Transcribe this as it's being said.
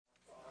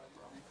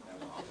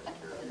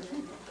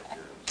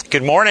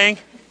Good morning.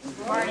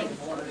 Good morning.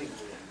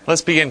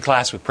 Let's begin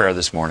class with prayer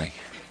this morning.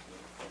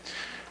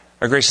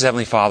 Our gracious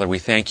Heavenly Father, we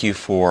thank you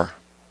for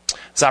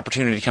this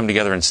opportunity to come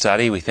together and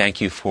study. We thank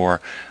you for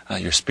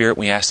your Spirit.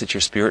 We ask that your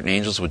Spirit and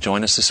angels would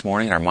join us this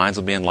morning and our minds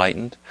will be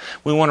enlightened.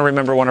 We want to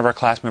remember one of our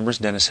class members,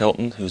 Dennis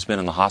Hilton, who's been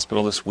in the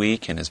hospital this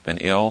week and has been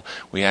ill.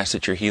 We ask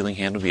that your healing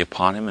hand will be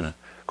upon him in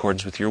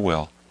accordance with your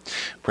will.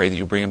 Pray that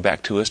you'll bring him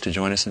back to us to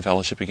join us in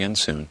fellowship again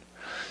soon.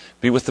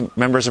 Be with the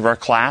members of our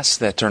class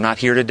that are not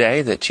here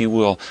today, that you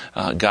will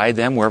guide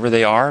them wherever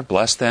they are,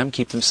 bless them,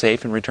 keep them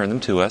safe, and return them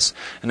to us.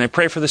 And I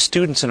pray for the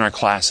students in our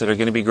class that are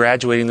going to be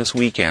graduating this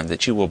weekend,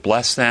 that you will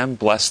bless them,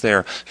 bless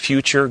their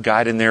future,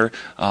 guide in their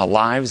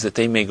lives, that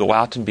they may go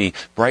out and be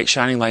bright,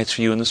 shining lights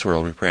for you in this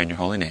world. We pray in your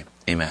holy name.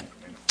 Amen.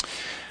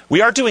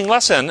 We are doing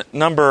lesson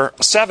number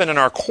 7 in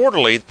our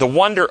quarterly, The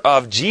Wonder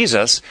of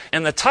Jesus.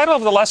 And the title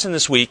of the lesson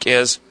this week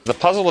is The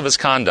Puzzle of His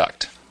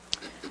Conduct.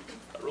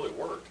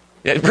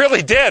 It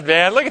really did,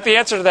 man. Look at the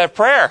answer to that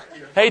prayer.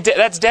 Hey,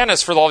 that's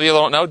Dennis, for all of you that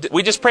don't know.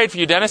 We just prayed for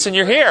you, Dennis, and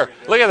you're here.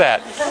 Look at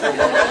that.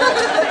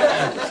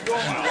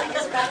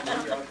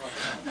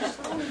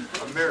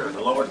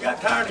 The Lord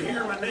got tired of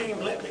hearing my name,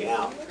 let me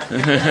out.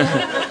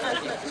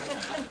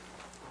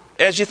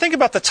 As you think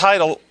about the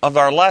title of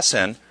our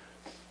lesson,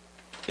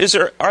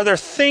 are there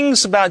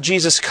things about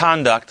Jesus'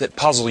 conduct that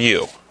puzzle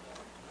you?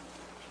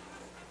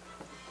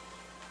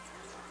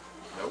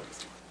 Nope.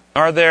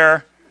 Are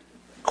there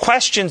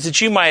questions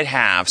that you might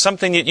have,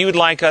 something that you would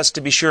like us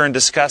to be sure and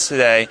discuss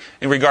today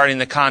regarding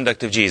the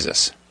conduct of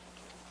Jesus?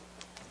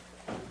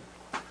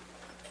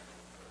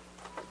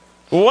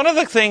 One of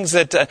the things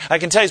that I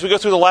can tell you as we go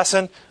through the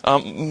lesson,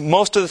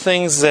 most of the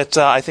things that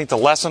I think the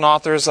lesson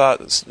authors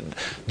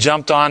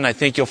jumped on, I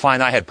think you'll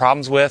find I had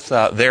problems with.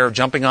 They're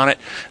jumping on it.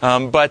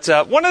 But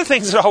one of the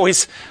things that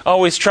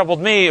always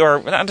troubled me,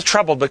 or not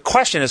troubled, but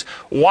question is,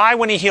 why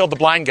when he healed the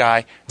blind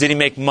guy did he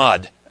make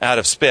mud out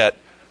of spit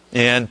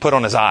and put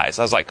on his eyes?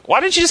 I was like, why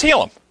didn't you just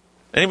heal him?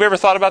 Anybody ever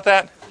thought about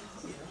that?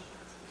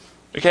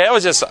 Okay,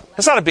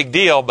 it's not a big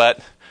deal,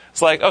 but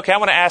it's like, okay, I'm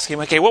going to ask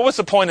him, okay, what was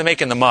the point of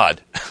making the mud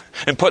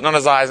and putting on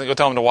his eyes and go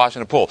tell him to wash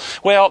in a pool?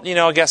 Well,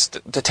 I guess to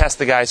test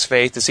the guy's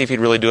faith, to see if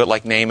he'd really do it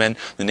like Naaman.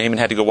 The Naaman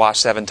had to go wash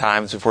 7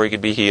 times before he could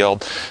be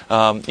healed.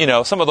 Some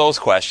of those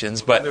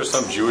questions. But there's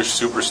some Jewish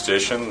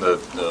superstition that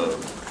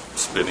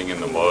spitting in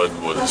the mud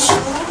was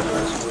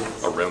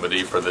a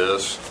remedy for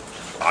this.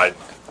 I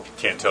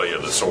can't tell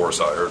you the source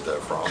I heard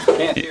that from.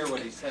 Can't hear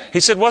what he's saying. He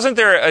said, wasn't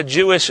there a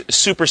Jewish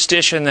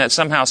superstition that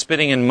somehow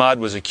spitting in mud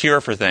was a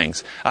cure for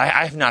things? I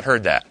have not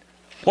heard that.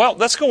 Well,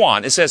 let's go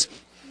on. It says,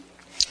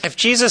 if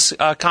Jesus'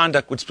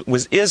 conduct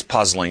is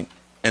puzzling,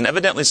 and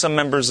evidently some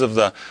members of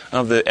the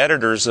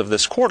editors of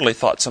this quarterly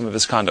thought some of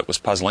his conduct was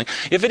puzzling.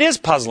 If it is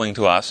puzzling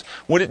to us,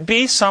 would it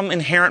be some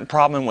inherent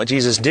problem in what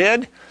Jesus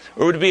did,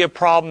 or would it be a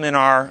problem in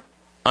our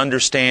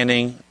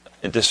understanding,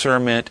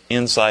 discernment,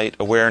 insight,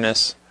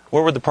 awareness?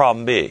 Where would the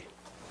problem be?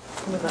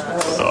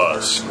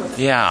 Us.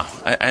 Yeah,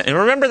 and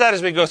remember that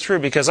as we go through,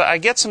 because I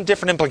get some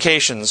different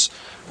implications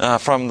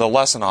from the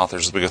lesson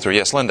authors as we go through.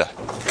 Yes, Linda?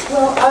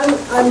 Well,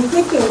 I'm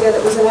thinking that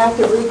it was an act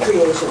of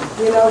recreation.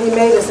 He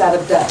made us out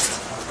of dust.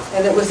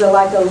 And it was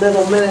like a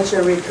little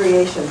miniature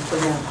recreation for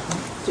him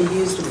to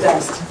use the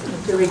dust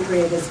to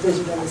recreate his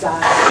vision in his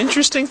eyes.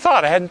 Interesting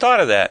thought. I hadn't thought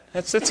of that.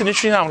 That's an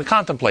interesting thought. I'm going to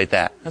contemplate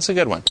that. That's a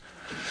good one.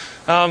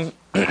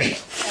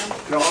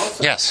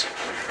 Yes.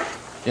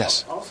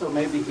 Yes. Also,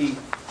 maybe he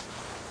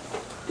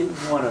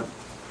didn't want to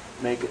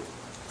make it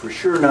for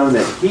sure known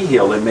that he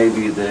healed, and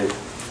maybe the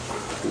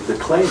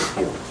clay's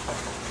healed.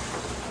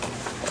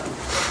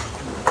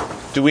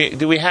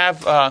 Do we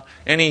have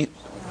any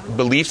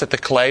belief that the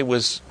clay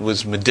was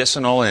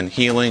medicinal in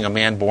healing a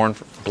man born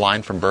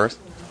blind from birth?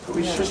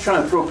 He's just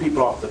trying to throw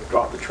people off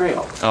the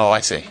trail. Oh, I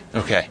see.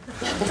 Okay.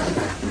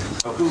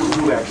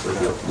 Who actually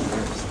healed?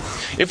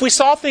 If we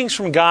saw things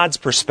from God's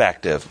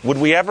perspective, would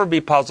we ever be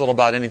puzzled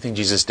about anything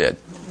Jesus did?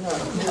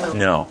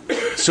 No.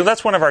 So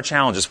that's one of our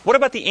challenges. What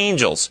about the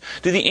angels?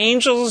 Do the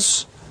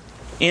angels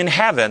in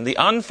heaven, the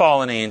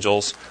unfallen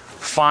angels,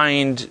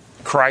 find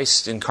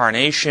Christ's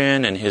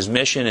incarnation and his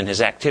mission and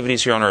his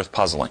activities here on earth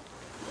puzzling?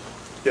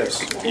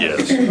 Yes.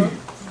 Yes.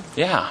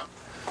 Yeah.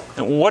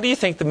 And what do you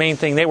think the main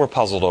thing they were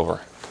puzzled over?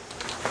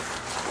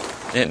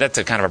 And that's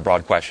a kind of a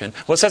broad question.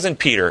 Well, it says in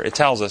Peter, it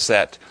tells us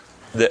that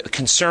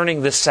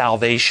concerning this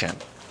salvation,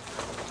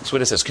 that's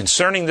what it says.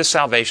 Concerning this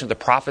salvation, the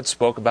prophets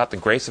spoke about the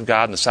grace of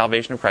God and the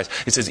salvation of Christ.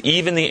 It says,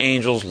 even the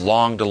angels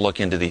long to look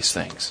into these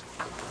things.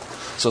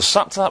 So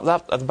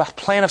about the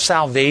plan of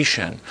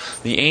salvation,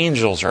 the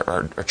angels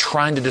are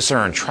trying to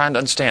discern, trying to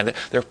understand.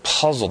 They're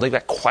puzzled. They've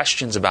got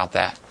questions about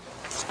that.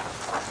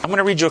 I'm going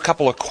to read you a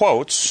couple of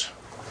quotes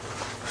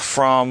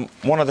from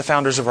one of the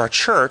founders of our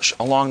church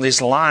along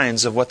these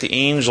lines of what the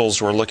angels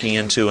were looking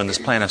into in this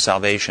plan of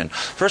salvation.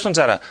 First one's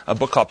out of a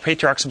book called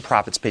Patriarchs and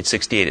Prophets, page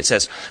 68. It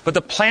says, but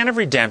the plan of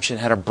redemption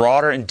had a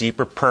broader and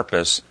deeper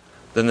purpose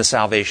than the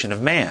salvation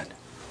of man.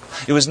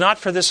 It was not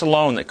for this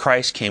alone that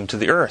Christ came to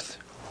the earth.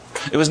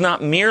 It was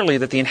not merely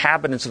that the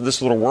inhabitants of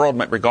this little world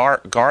might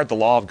regard the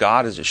law of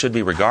God as it should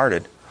be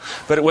regarded,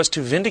 but it was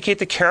to vindicate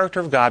the character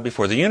of God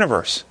before the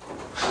universe.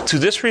 To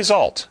this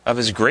result of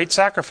his great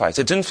sacrifice,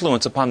 its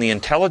influence upon the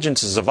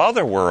intelligences of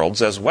other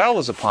worlds as well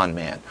as upon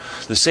man,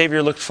 the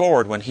Savior looked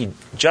forward when he,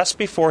 just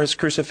before his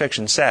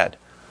crucifixion, said,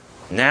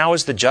 "Now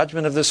is the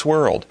judgment of this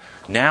world.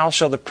 Now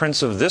shall the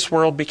prince of this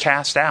world be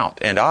cast out.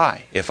 And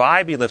I, if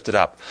I be lifted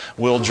up,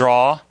 will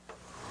draw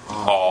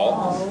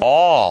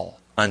all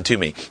unto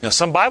me." Now,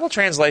 some Bible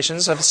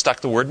translations have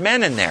stuck the word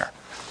men in there.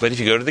 But if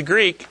you go to the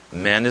Greek,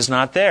 men is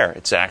not there.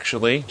 It's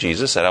actually,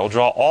 Jesus said, "I will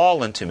draw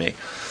all unto me."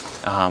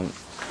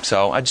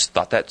 So I just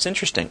thought that's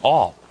interesting.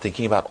 All.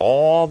 Thinking about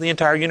all the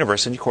entire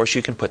universe. And of course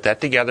you can put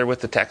that together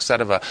with the text out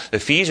of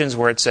Ephesians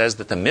where it says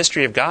that the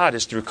mystery of God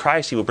is through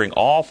Christ. He will bring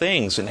all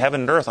things in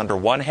heaven and earth under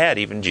one head,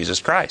 even Jesus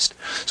Christ.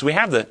 So we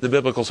have the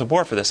biblical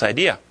support for this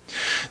idea.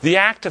 The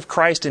act of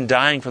Christ in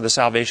dying for the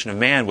salvation of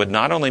man would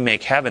not only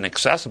make heaven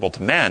accessible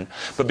to men,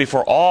 but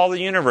before all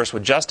the universe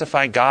would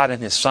justify God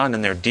and His Son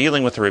in their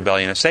dealing with the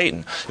rebellion of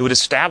Satan. It would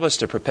establish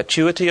the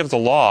perpetuity of the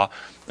law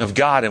of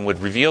God and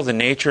would reveal the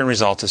nature and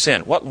results of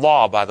sin. What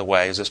law, by the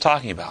way, is this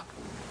talking about?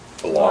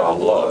 The law of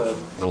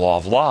love. The law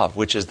of love,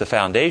 which is the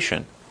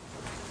foundation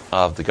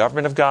of the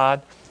government of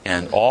God,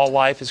 and all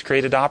life is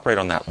created to operate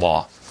on that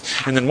law.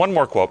 And then one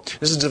more quote.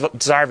 This is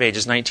Desire of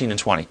Ages 19 and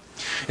 20.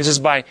 It says,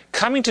 "By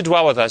coming to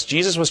dwell with us,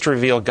 Jesus was to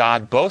reveal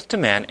God both to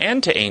men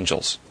and to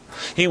angels.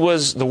 He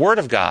was the Word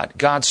of God,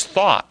 God's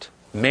thought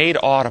made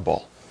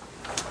audible.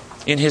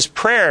 In His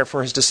prayer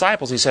for His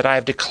disciples, He said, 'I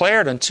have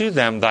declared unto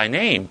them Thy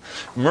name,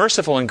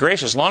 merciful and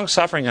gracious,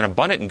 long-suffering and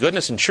abundant in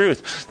goodness and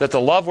truth, that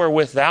the love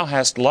wherewith Thou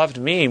hast loved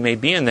me may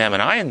be in them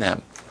and I in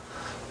them.'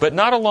 But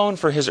not alone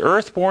for His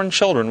earth-born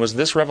children was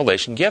this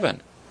revelation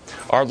given.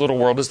 Our little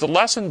world is the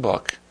lesson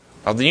book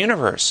of the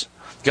universe.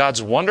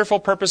 God's wonderful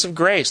purpose of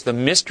grace, the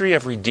mystery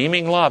of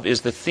redeeming love,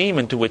 is the theme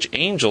into which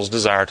angels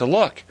desire to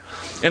look.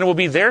 And it will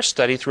be their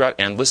study throughout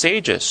endless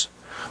ages.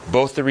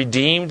 Both the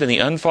redeemed and the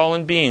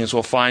unfallen beings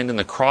will find in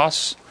the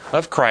cross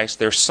of Christ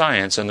their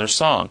science and their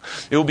song.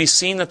 It will be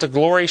seen that the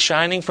glory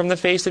shining from the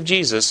face of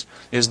Jesus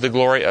is the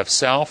glory of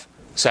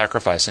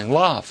self-sacrificing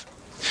love.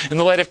 In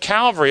the light of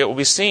Calvary, it will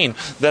be seen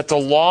that the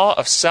law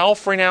of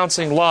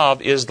self-renouncing love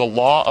is the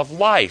law of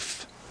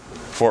life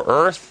for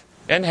earth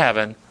and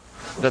heaven,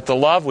 that the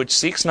love which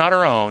seeks not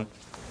her own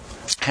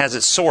has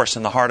its source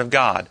in the heart of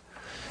God,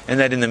 and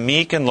that in the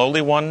meek and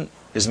lowly one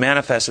is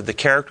manifested the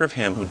character of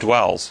Him who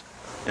dwells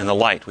in the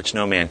light which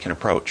no man can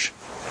approach.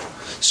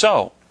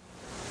 So,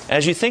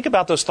 as you think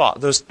about those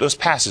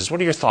passages, what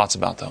are your thoughts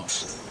about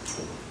those?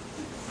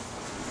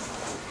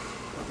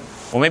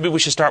 Well, maybe we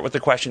should start with the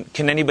question,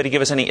 can anybody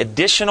give us any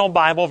additional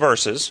Bible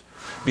verses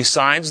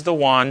besides the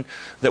one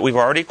that we've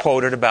already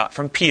quoted about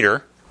from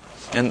Peter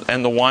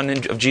and the one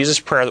of Jesus'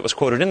 prayer that was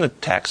quoted in the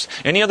text?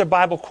 Any other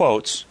Bible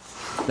quotes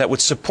that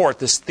would support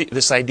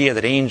this idea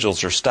that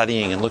angels are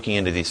studying and looking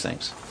into these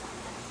things?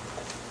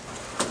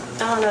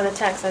 I don't know the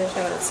text. I just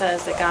know what it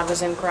says, that God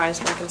was in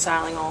Christ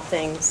reconciling all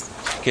things.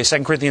 Okay,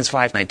 2 Corinthians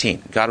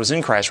 5:19. God was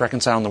in Christ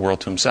reconciling the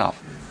world to Himself.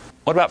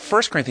 What about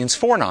 1 Corinthians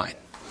 4:9?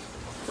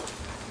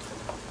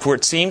 "For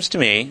it seems to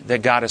me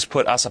that God has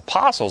put us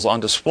apostles on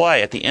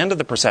display at the end of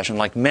the procession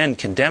like men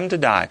condemned to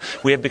die.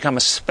 We have become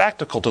a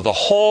spectacle to the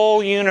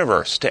whole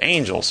universe, to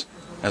angels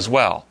as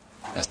well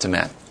as to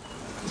men."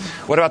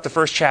 What about the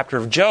first chapter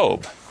of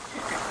Job?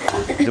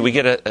 Do we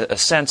get a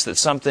sense that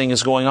something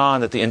is going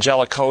on, that the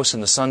angelic hosts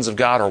and the sons of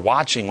God are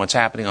watching what's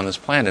happening on this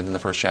planet in the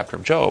first chapter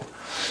of Job?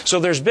 So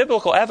there's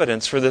biblical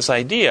evidence for this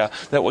idea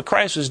that what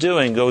Christ was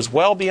doing goes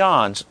well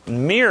beyond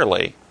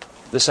merely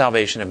the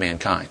salvation of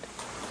mankind.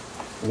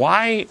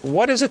 Why?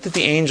 What is it that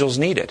the angels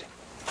needed?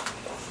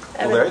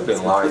 Well, they've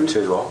been lied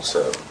to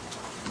also.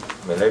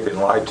 I mean, they've been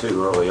lied to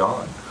early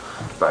on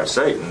by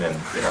Satan, and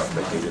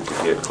they needed to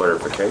get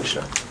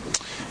clarification.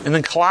 And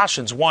then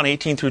Colossians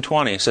 1:18 through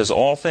 20 says,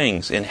 "All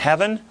things in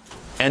heaven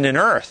and in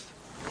earth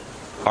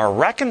are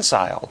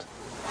reconciled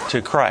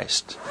to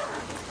Christ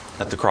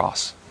at the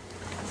cross."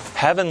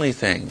 Heavenly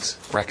things,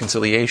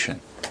 reconciliation.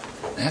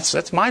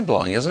 That's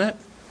mind-blowing, isn't it?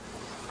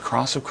 The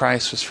cross of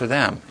Christ was for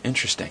them.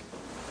 Interesting.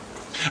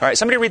 All right,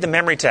 somebody read the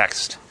memory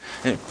text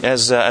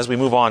as we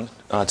move on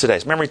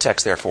today's memory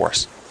text there for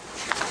us.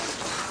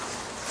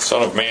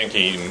 Son of Man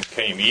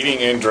came eating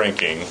and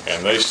drinking,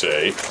 and they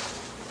say,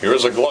 "Here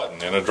is a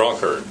glutton and a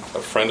drunkard, a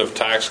friend of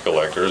tax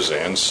collectors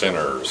and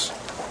sinners."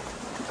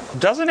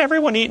 Doesn't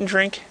everyone eat and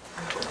drink?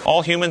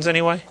 All humans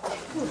anyway?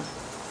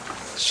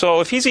 So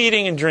if He's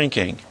eating and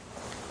drinking,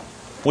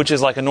 which is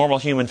like a normal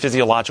human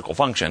physiological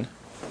function,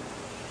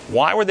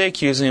 why were they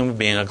accusing Him of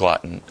being a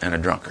glutton and a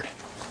drunkard?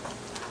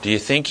 Do you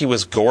think He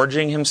was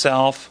gorging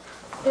Himself?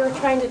 They were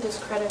trying to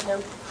discredit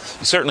Him.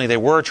 Certainly they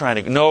were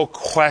trying to, no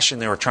question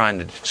they were trying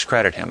to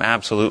discredit Him,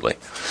 absolutely.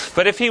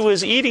 But if He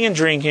was eating and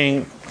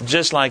drinking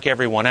just like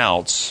everyone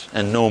else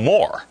and no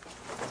more,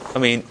 I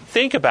mean,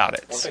 think about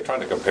it. Weren't they trying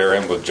to compare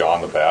Him with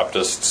John the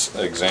Baptist's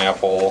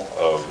example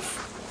of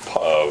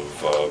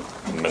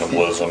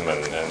minimalism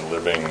and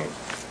living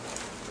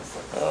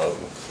a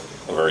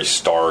very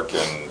stark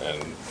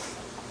and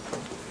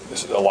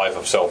a life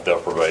of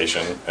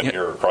self-deprivation, and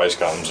here Christ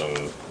comes and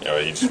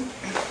he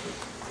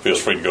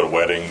feels free to go to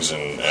weddings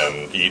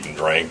and eat and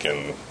drink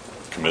and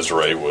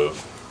commiserate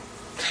with.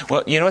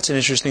 Well, it's an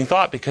interesting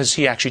thought because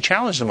he actually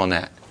challenged him on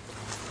that.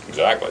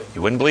 Exactly.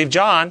 You wouldn't believe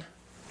John.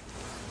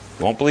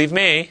 You won't believe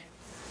me.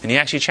 And he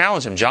actually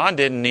challenged him. John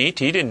didn't eat.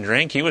 He didn't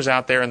drink. He was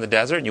out there in the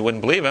desert, and you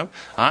wouldn't believe him.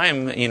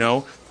 I'm,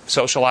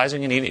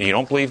 socializing and eating, and you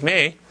don't believe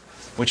me.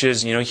 Which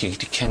is, you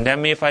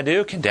condemn me if I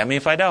do, condemn me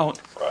if I don't.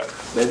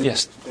 Right.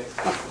 Yes.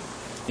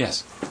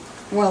 Yes.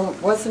 Well,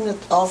 wasn't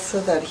it also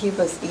that he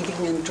was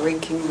eating and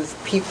drinking with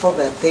people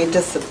that they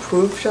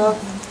disapproved of?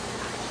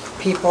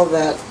 People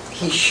that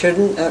he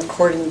shouldn't,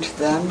 according to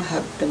them,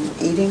 have been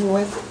eating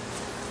with?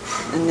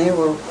 And they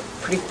were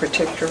pretty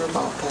particular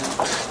about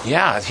that.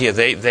 Yeah,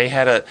 they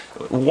had a...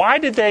 Why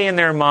did they, in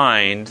their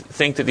mind,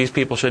 think that these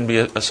people shouldn't be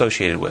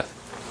associated with?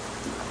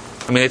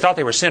 I mean, they thought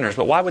they were sinners,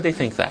 but why would they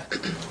think that?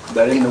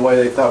 That ain't the way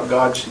they thought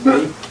God should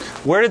be.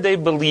 Where did they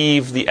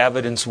believe the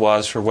evidence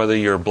was for whether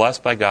you're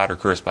blessed by God or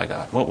cursed by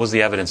God? What was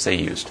the evidence they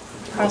used?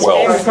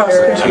 Wealth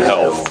and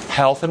health.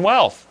 Health and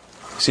wealth.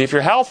 See, if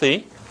you're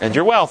healthy and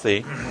you're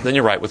wealthy, then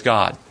you're right with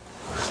God.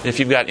 If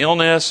you've got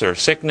illness or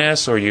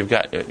sickness or you've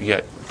got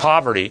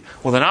poverty,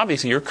 well, then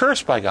obviously you're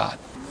cursed by God.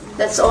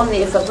 That's only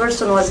if a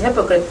person was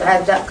hypocrite to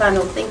have that kind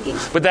of thinking.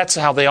 But that's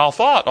how they all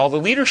thought. All the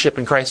leadership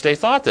in Christ's day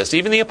thought this.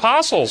 Even the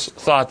apostles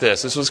thought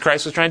this. This was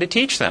Christ was trying to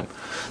teach them.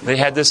 They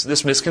had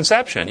this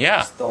misconception.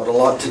 Yeah. It's thought a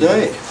lot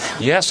today.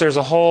 Yes, there's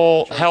a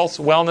whole health,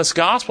 wellness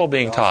gospel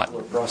being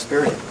taught.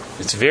 Prosperity.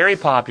 It's very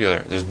popular.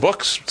 There's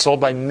books sold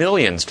by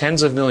millions,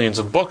 tens of millions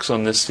of books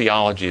on this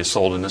theology is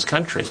sold in this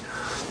country.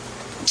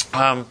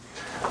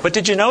 But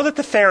did you know that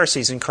the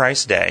Pharisees in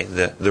Christ's day,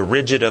 the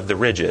rigid of the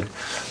rigid,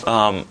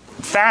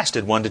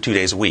 fasted 1 to 2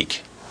 days a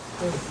week?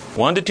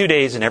 1 to 2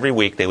 days in every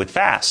week they would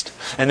fast.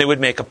 And they would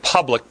make a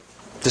public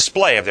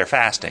display of their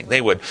fasting.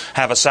 They would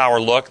have a sour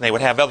look, and they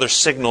would have other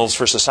signals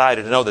for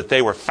society to know that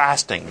they were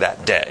fasting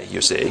that day,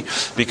 you see.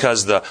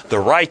 Because the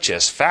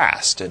righteous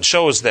fast and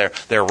shows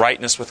their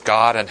rightness with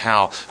God and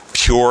how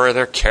pure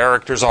their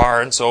characters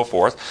are and so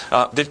forth.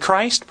 Did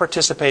Christ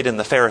participate in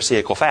the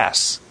Pharisaical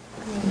fasts?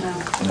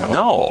 No.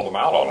 Call them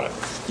out on it.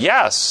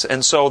 Yes,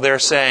 and so they're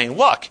saying,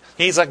 look,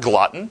 he's a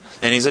glutton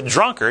and he's a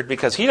drunkard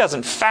because he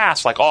doesn't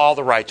fast like all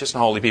the righteous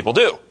and holy people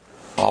do.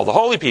 All the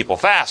holy people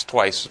fast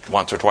once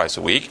or twice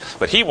a week,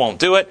 but he won't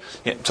do it.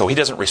 So he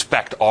doesn't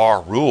respect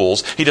our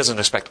rules. He doesn't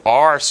respect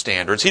our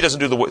standards. He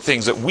doesn't do the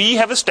things that we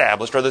have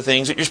established are the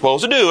things that you're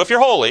supposed to do if you're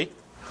holy.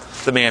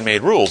 The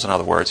man-made rules, in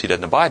other words, he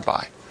doesn't abide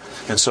by.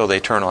 And so they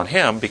turn on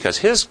him because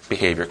his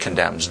behavior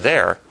condemns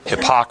their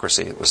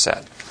hypocrisy, it was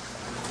said.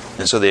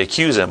 And so they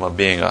accuse him of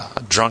being a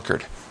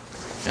drunkard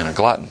and a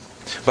glutton.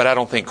 But I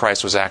don't think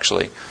Christ was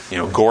actually,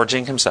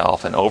 gorging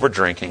himself and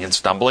over-drinking and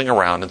stumbling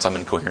around in some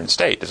incoherent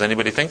state. Does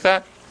anybody think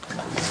that?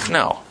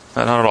 No,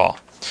 not at all.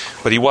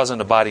 But he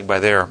wasn't abiding by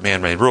their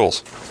man-made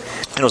rules.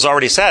 And it was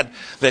already said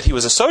that he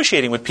was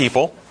associating with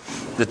people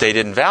that they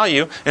didn't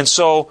value. And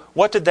so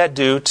what did that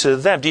do to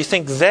them? Do you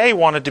think they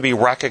wanted to be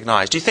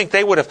recognized? Do you think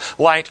they would have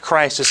liked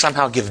Christ to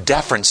somehow give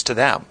deference to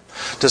them?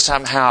 To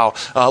somehow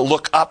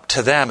look up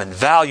to them and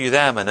value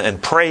them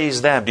and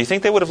praise them? Do you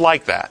think they would have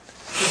liked that?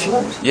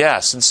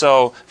 Yes, and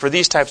so for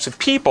these types of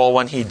people,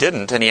 when he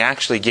didn't, and he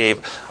actually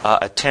gave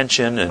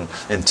attention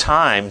and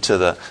time to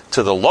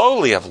the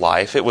lowly of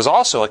life, it was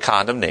also a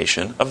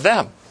condemnation of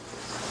them.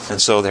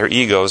 And so their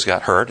egos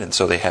got hurt, and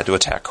so they had to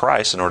attack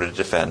Christ in order to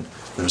defend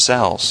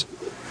themselves.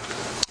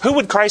 Who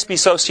would Christ be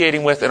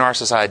associating with in our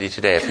society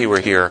today if he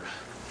were here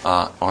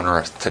on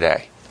earth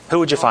today? Who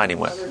would you find him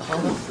with?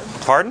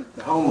 Pardon?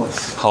 The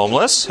homeless.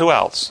 Homeless? Who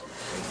else?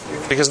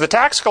 Because the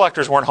tax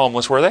collectors weren't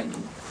homeless, were they?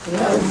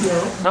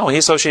 No, he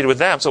associated with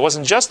them, so it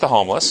wasn't just the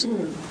homeless.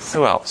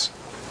 Who else?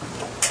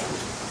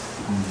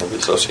 He'll be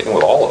associating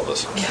with all of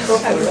us.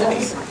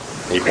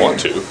 He'd want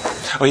to.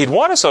 Well, he'd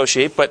want to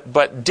associate,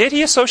 but did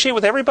he associate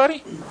with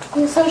everybody?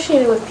 He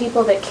associated with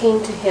people that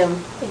came to him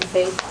in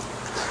faith.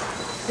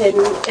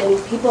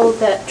 And people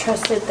that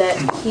trusted that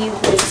he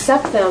would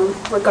accept them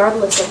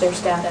regardless of their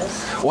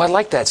status. Well, I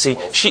like that. See,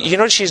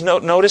 she's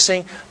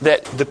noticing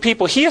that the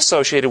people he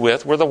associated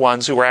with were the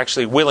ones who were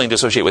actually willing to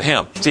associate with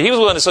him. See, he was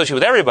willing to associate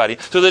with everybody.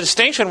 So the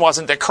distinction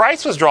wasn't that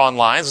Christ was drawing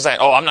lines and saying,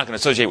 oh, I'm not going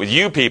to associate with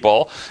you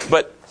people.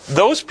 But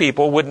those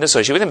people wouldn't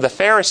associate with him. The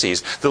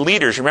Pharisees, the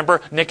leaders.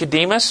 Remember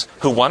Nicodemus,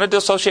 who wanted to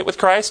associate with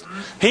Christ?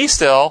 He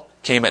still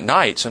came at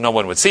night so no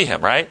one would see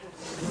him, right?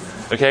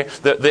 Okay,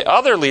 the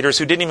other leaders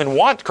who didn't even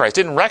want Christ,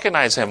 didn't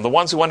recognize him, the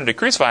ones who wanted to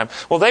crucify him,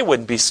 well, they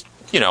wouldn't be,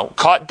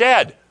 caught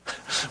dead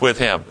with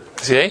him.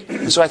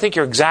 See? So I think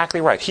you're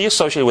exactly right. He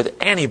associated with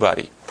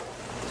anybody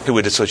who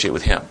would associate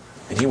with him.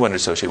 And he wanted to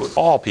associate with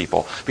all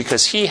people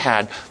because he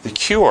had the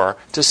cure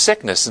to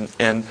sickness,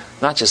 and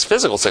not just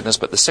physical sickness,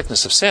 but the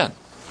sickness of sin.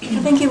 I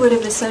think he would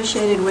have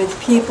associated with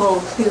people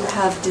who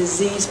have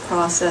disease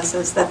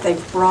processes that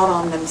they've brought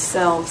on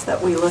themselves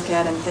that we look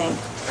at and think,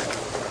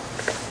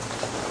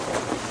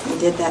 you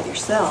did that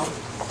yourself.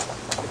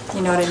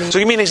 You know what I mean? So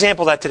give me an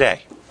example of that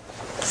today.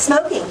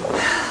 Smoking.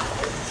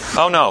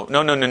 Oh,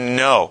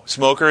 no.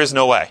 Smoker is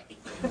no way.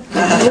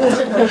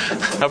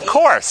 Of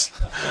course.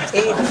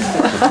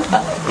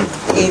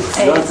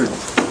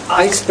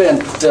 I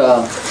spent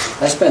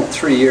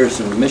 3 years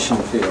in the mission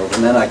field,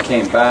 and then I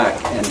came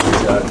back and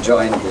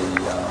joined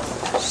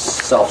the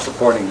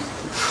self-supporting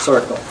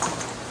circle.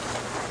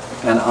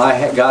 And I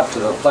had got to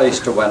the place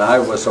to when I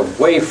was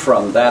away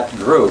from that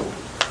group,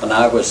 and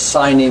I was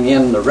signing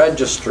in the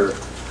register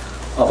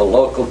of a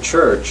local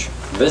church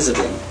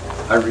visiting,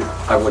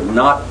 I would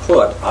not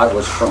put I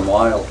was from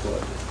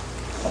Wildwood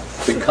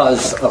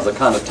because of the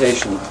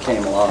connotation that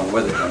came along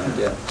with it when I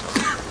did.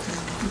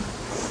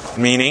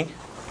 Meaning?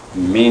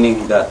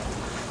 Meaning that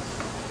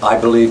I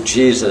believe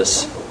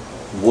Jesus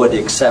would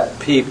accept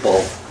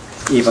people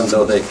even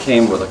though they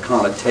came with a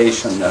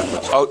connotation that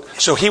was... Oh,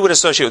 so he would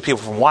associate with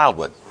people from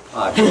Wildwood?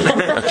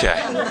 Okay,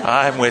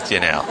 I'm with you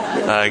now.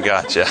 I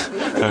gotcha.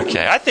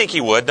 Okay, I think he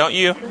would, don't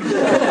you?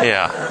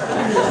 Yeah.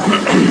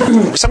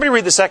 Somebody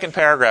read the second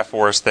paragraph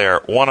for us there.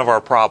 One of our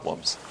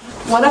problems.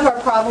 One of our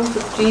problems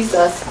with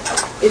Jesus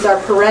is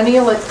our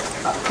perennial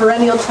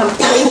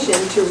temptation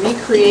to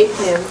recreate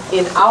him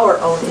in our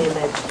own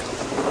image.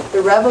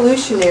 The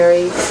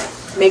revolutionary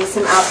makes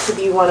him out to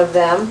be one of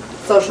them.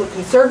 Social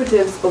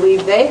conservatives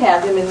believe they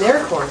have him in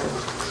their corner.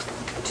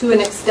 To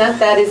an extent,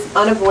 that is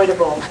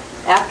unavoidable.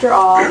 After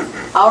all,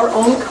 our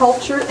own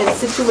culture and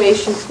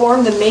situation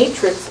form the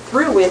matrix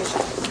through which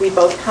we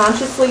both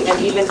consciously and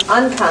even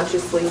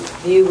unconsciously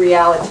view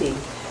reality.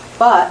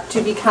 But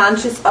to be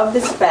conscious of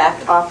this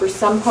fact offers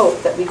some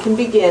hope that we can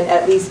begin,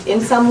 at least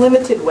in some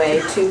limited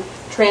way, to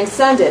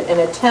transcend it and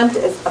attempt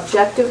as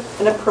objective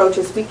an approach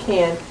as we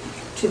can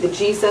to the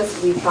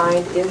Jesus we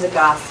find in the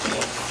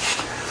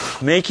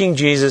gospel. Making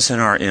Jesus in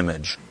our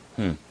image.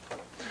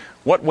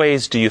 What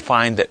ways do you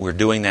find that we're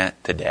doing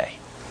that today?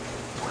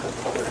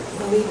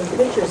 Even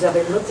pictures of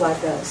him look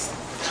like us.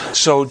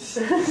 So,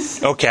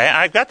 okay,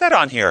 I've got that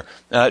on here.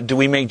 Do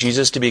we make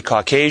Jesus to be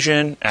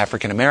Caucasian,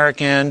 African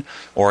American,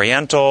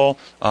 Oriental?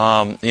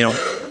 Do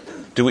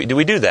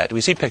we do that? Do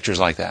we see pictures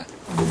like that?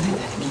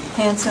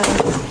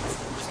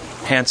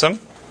 Handsome.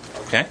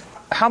 Okay.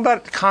 How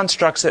about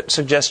constructs that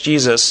suggest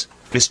Jesus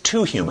is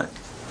too human?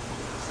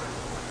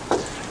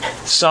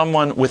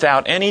 Someone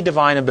without any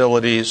divine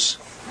abilities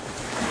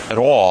at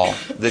all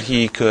that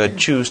he could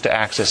choose to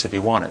access if he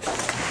wanted.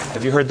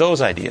 Have you heard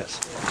those ideas?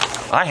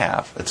 I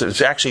have. It's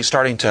actually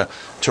starting to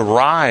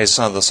rise.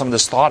 Some of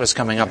this thought is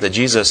coming up that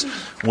Jesus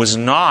was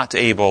not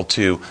able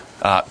to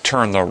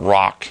turn the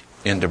rock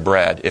into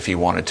bread if he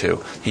wanted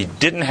to. He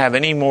didn't have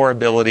any more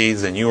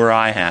abilities than you or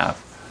I have.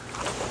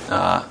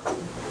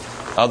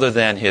 Other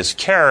than his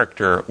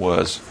character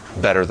was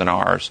better than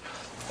ours.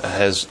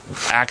 His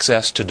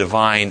access to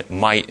divine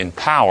might and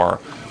power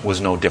was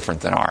no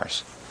different than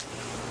ours.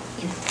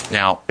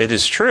 Now, it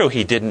is true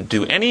he didn't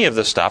do any of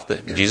the stuff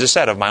that Jesus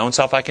said, of my own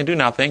self I can do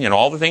nothing, and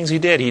all the things he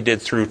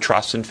did through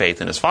trust and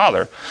faith in his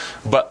Father.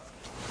 But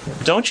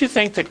don't you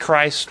think that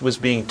Christ was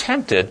being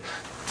tempted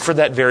for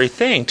that very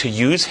thing, to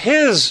use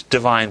his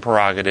divine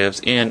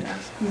prerogatives in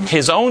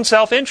his own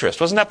self-interest?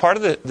 Wasn't that part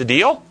of the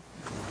deal?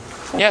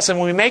 Yes, and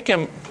when we make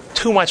him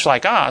too much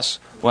like us,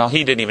 well,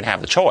 he didn't even have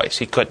the choice.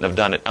 He couldn't have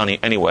done it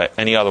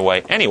any other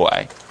way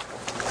anyway.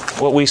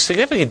 Well, we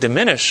significantly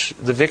diminish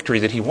the victory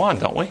that he won,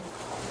 don't we?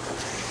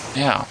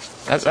 Yeah,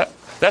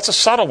 that's a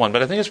subtle one,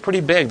 but I think it's pretty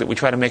big that we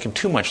try to make him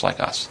too much like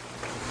us.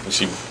 You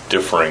see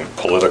differing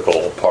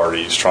political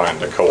parties trying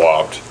to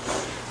co-opt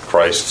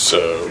Christ's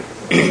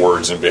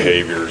words and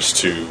behaviors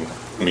to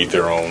meet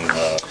their own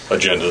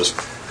agendas.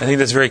 I think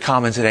that's very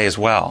common today as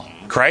well.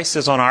 Christ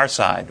is on our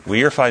side.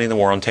 We are fighting the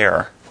war on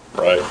terror.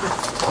 Right.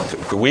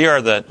 We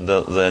are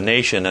the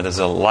nation that is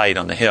a light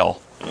on the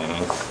hill.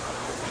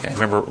 Mm-hmm. Okay,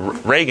 remember,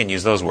 Reagan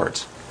used those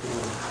words.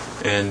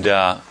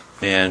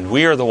 And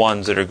we are the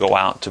ones that are go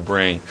out to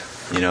bring,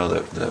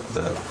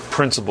 the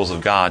principles of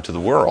God to the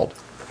world.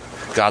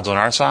 God's on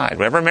our side.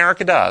 Whatever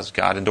America does,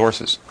 God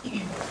endorses.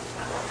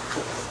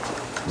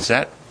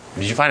 Did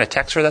you find a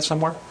text for that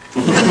somewhere?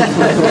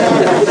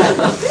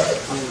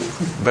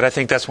 But I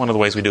think that's one of the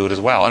ways we do it as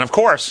well. And of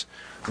course,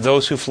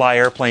 those who fly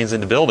airplanes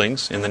into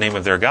buildings in the name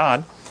of their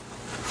God,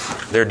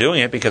 they're doing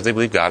it because they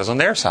believe God is on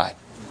their side.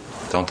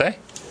 Don't they?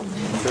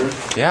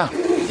 Yeah.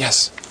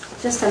 Yes.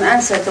 Just an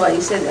answer to what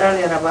you said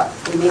earlier about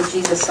we make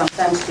Jesus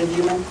sometimes too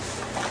human.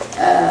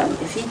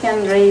 If he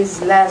can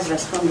raise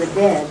Lazarus from the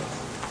dead,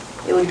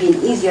 it would be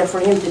easier for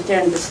him to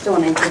turn the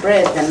stone into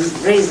bread than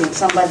raising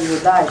somebody who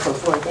died for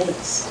 4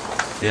 days.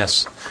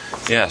 Yes.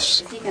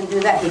 If he can do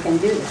that, he can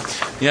do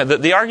that. Yeah,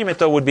 the argument,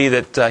 though, would be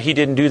that he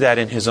didn't do that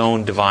in his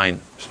own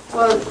divine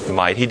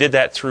might. He did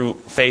that through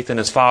faith in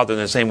his Father in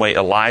the same way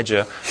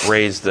Elijah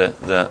raised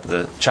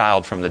the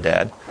child from the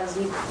dead. Because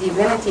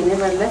divinity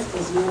never left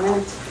his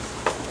humanity.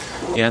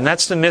 Yeah, and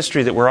that's the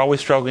mystery that we're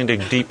always struggling to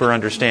deeper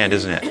understand,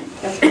 isn't it?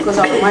 That's because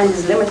our mind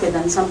is limited,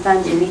 and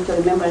sometimes we need to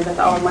remember that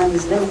our mind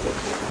is limited.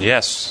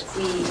 Yes.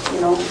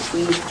 If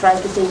we try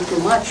to think too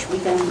much, we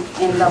can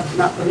end up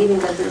not believing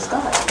that there's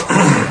God.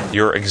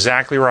 You're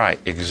exactly right.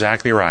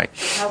 Exactly right.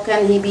 How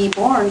can he be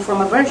born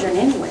from a virgin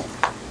anyway?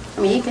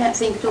 I mean, you can't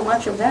think too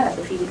much of that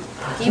if you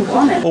keep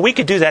on it. Well, we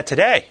could do that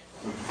today.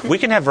 We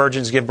can have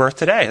virgins give birth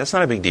today. That's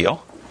not a big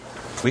deal.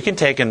 We can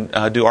take and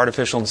do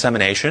artificial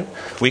insemination.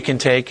 We can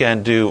take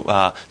and do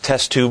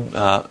test tube,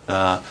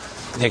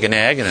 take an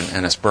egg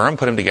and a sperm,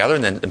 put them together,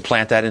 and then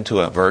implant that into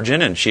a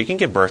virgin, and she can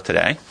give birth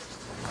today.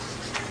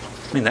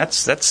 I mean,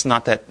 that's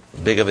not that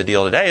big of a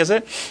deal today, is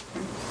it?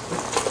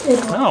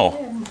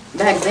 No.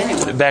 Back then it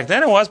was. Back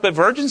then it was, but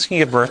virgins can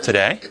give birth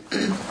today.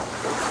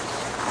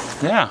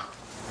 Yeah,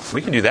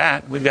 we can do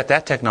that. We've got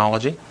that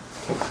technology.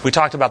 We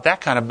talked about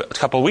that kind of a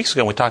couple of weeks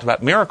ago. We talked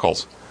about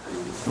miracles.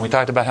 We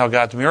talked about how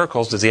God's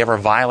miracles, does He ever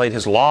violate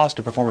His laws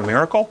to perform a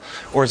miracle?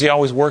 Or is He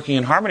always working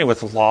in harmony with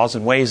the laws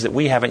in ways that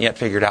we haven't yet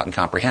figured out and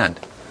comprehend?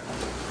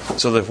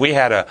 So that if we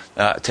had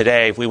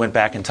today, if we went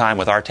back in time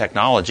with our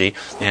technology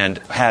and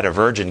had a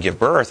virgin give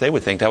birth, they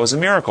would think that was a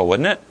miracle,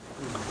 wouldn't it?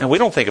 And we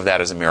don't think of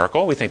that as a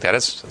miracle. We think that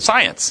as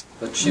science.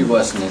 But she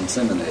wasn't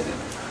inseminated.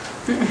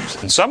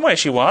 In some way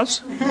she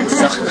was. But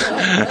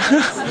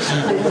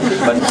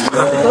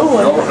no,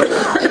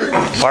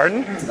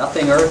 Pardon?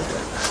 nothing earthly.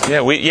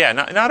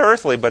 Not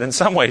earthly, but in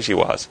some way she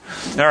was.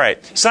 All right,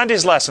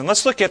 Sunday's lesson.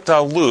 Let's look at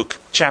Luke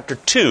chapter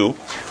 2,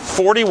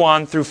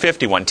 41 through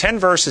 51. 10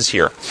 verses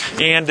here.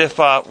 And if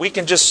we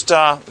can just,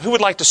 who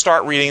would like to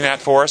start reading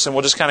that for us? And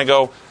we'll just kind of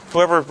go,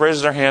 whoever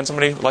raises their hand,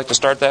 somebody would like to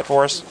start that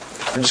for us?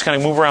 And just kind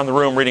of move around the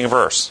room reading a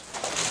verse.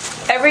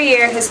 Every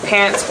year his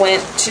parents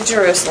went to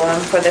Jerusalem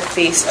for the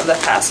feast of the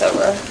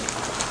Passover.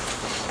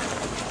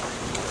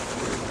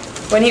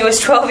 When he was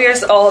 12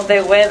 years old,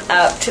 they went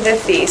up to the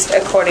feast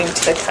according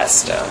to the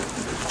custom.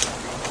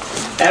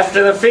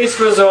 After the feast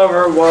was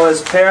over, while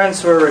his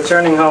parents were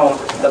returning home,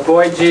 the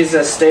boy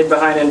Jesus stayed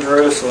behind in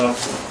Jerusalem,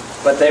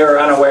 but they were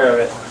unaware of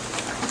it.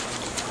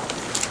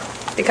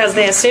 Because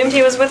they assumed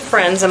he was with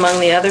friends among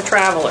the other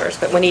travelers,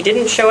 but when he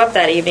didn't show up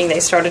that evening, they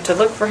started to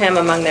look for him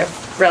among their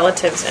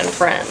relatives and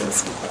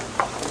friends.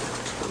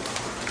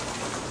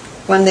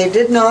 When they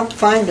did not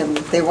find him,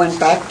 they went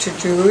back to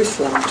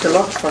Jerusalem to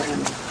look for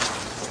him.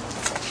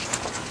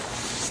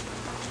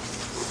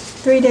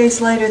 3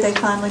 days later, they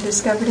finally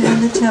discovered him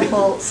in the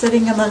temple,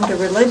 sitting among the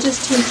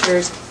religious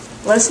teachers,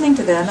 listening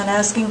to them and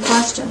asking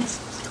questions.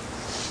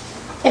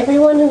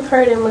 Everyone who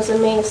heard him was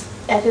amazed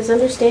at his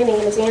understanding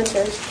and his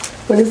answers.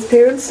 When his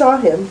parents saw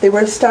him, they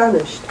were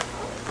astonished.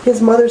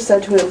 His mother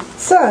said to him,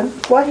 "Son,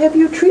 why have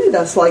you treated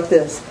us like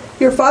this?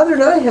 Your father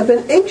and I have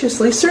been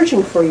anxiously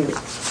searching for you."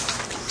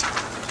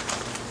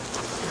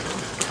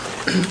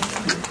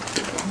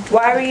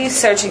 Why were you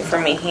searching for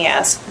me, he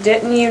asked.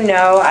 Didn't you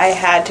know I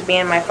had to be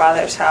in my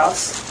father's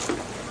house?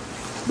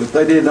 But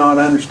they did not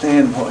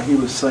understand what he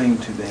was saying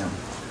to them.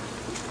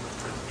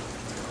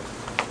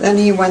 Then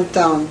he went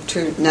down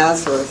to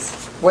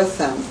Nazareth with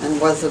them and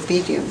was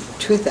obedient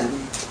to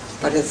them.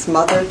 But his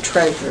mother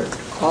treasured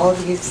all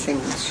these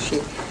things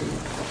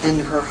in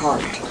her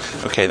heart.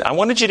 Okay, I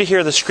wanted you to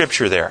hear the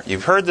scripture there.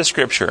 You've heard the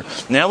scripture.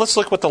 Now let's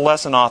look what the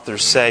lesson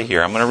authors say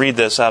here. I'm going to read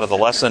this out of the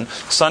lesson,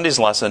 Sunday's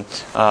lesson,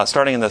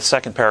 starting in the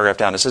second paragraph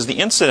down. It says, the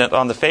incident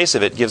on the face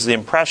of it gives the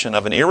impression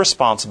of an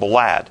irresponsible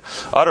lad,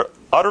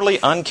 utterly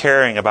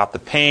uncaring about the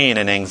pain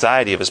and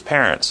anxiety of his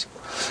parents.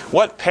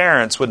 What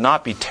parents would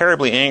not be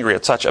terribly angry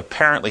at such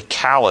apparently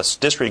callous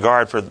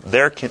disregard for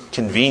their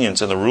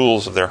convenience and the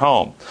rules of their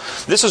home?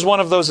 This is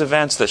one of those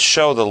events that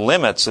show the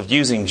limits of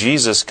using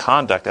Jesus'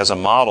 conduct as a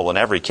model in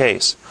every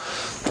case.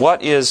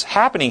 What is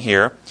happening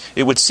here,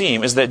 it would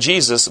seem, is that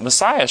Jesus'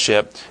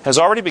 messiahship has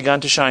already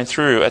begun to shine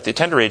through at the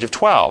tender age of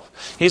 12.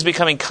 He's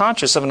becoming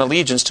conscious of an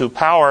allegiance to a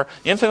power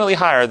infinitely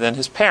higher than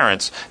his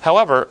parents,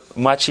 however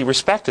much he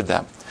respected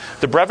them.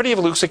 The brevity of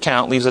Luke's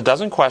account leaves a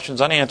dozen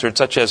questions unanswered,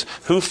 such as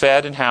who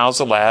fed and housed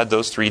the lad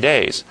those 3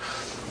 days?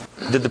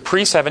 Did the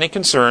priests have any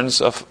concerns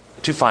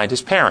to find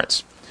his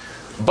parents?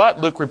 But,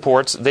 Luke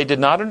reports, they did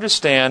not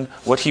understand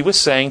what he was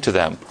saying to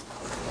them.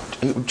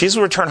 Jesus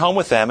would return home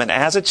with them and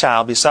as a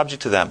child be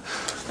subject to them.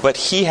 But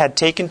he had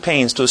taken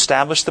pains to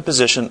establish the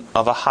position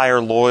of a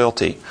higher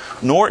loyalty.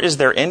 Nor is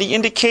there any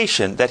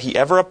indication that he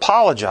ever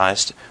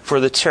apologized for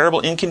the terrible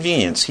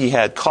inconvenience he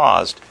had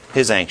caused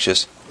his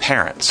anxious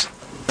parents.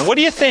 And what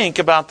do you think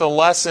about the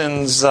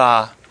lesson's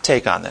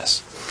take on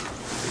this?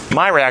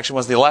 My reaction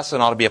was the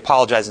lesson ought to be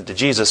apologizing to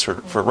Jesus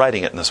for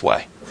writing it in this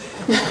way.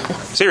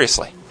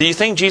 Seriously. Do you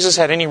think Jesus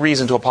had any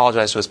reason to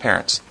apologize to his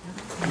parents?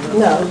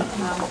 No.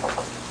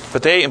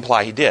 But they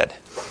imply he did.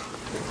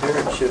 The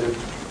parents should have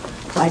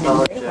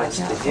apologized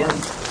to him.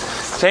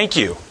 Thank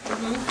you.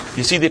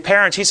 You see,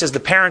 he says the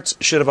parents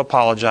should have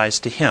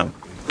apologized to him.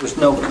 There was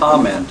no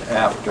comment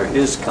after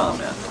his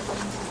comment.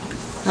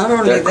 Not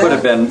only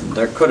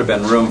there could have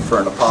been room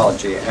for an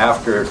apology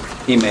after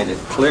he made it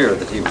clear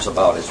that he was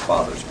about his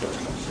father's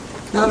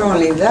business. Not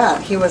only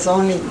that, he was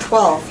only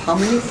 12. How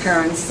many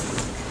parents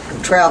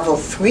travel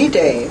 3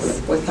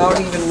 days without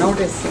even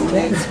noticing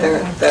their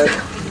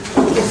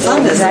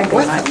son isn't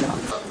with them?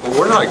 Well,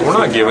 we're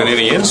not given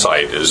any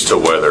insight as to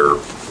whether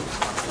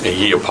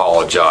he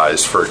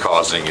apologized for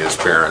causing his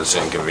parents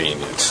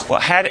inconvenience.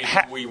 Well,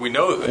 we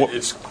know that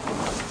it's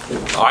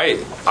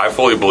I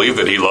fully believe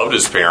that he loved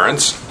his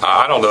parents.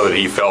 I don't know that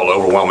he felt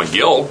overwhelming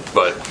guilt,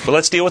 but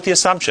let's deal with the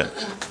assumption.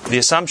 The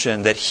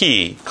assumption that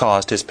he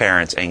caused his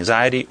parents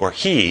anxiety or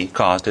he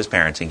caused his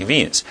parents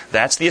inconvenience.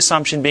 That's the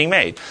assumption being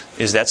made.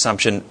 Is that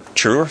assumption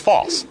true or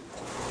false?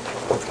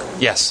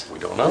 Yes? We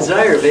don't know.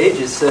 Desire of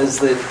Ages says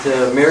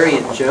that Mary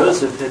and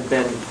Joseph had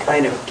been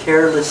kind of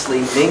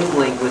carelessly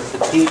mingling with the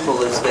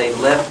people as they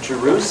left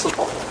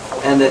Jerusalem,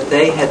 and that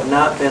they had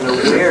not been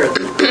aware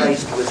that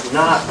Christ was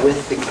not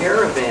with the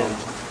caravan.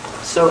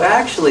 So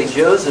actually,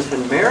 Joseph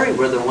and Mary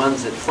were the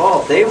ones at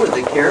fault. They were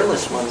the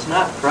careless ones,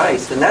 not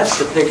Christ. And that's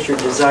the picture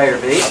Desire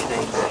of Age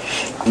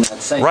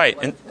paints. Right.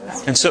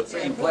 And so...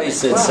 same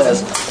place it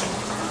says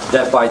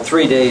that by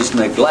 3 days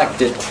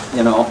neglected,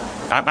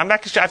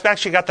 I've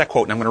actually got that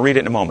quote, and I'm going to read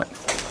it in a moment.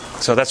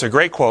 So that's a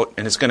great quote,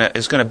 and it's going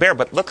to bear.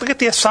 But look at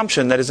the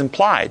assumption that is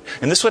implied.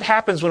 And this is what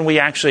happens when we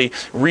actually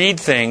read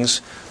things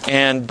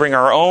and bring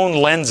our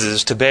own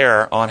lenses to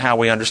bear on how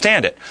we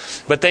understand it.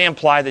 But they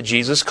imply that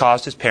Jesus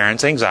caused his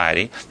parents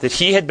anxiety, that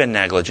he had been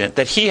negligent,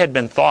 that he had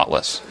been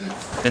thoughtless,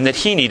 and that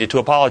he needed to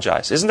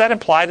apologize. Isn't that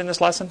implied in this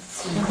lesson?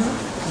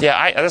 Mm-hmm.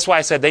 Yeah, that's why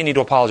I said they need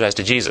to apologize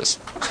to Jesus.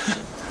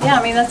 Yeah,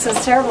 I mean, that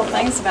says terrible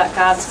things about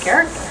God's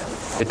character.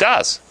 It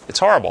does. It's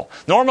horrible.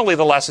 Normally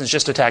the lessons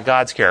just attack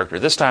God's character.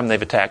 This time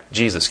they've attacked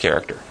Jesus'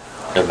 character.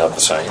 They're not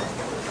the same.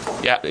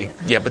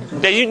 Yeah, but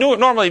they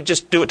normally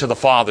just do it to the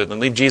Father,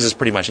 then leave Jesus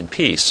pretty much in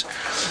peace.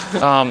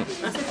 Suppose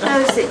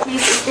that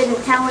Jesus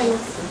didn't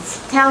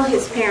tell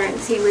his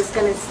parents he was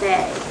going to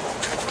stay.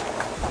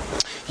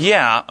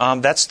 Yeah,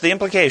 that's the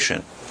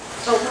implication.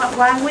 But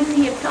why wouldn't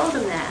he have told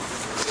them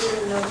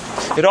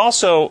that? It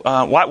also,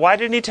 why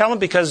didn't he tell them?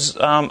 Because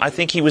I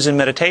think he was in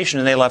meditation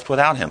and they left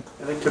without him.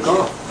 And they took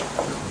off.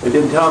 They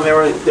didn't tell them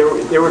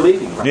they were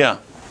leaving. Right?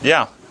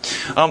 Yeah.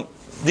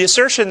 The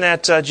assertion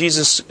that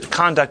Jesus'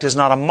 conduct is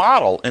not a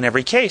model in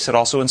every case, it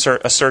also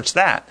asserts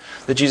that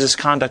Jesus'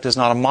 conduct is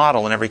not a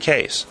model in every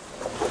case.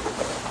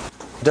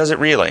 Does it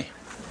really?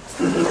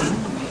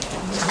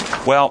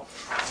 Well,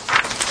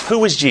 who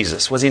was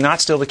Jesus? Was he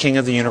not still the King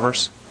of the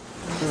universe?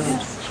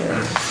 Yes,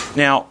 sure.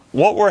 Now,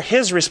 what were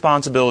his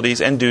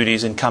responsibilities and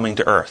duties in coming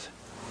to earth?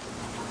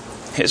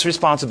 His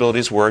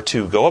responsibilities were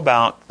to go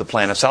about the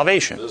plan of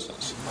salvation.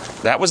 Business.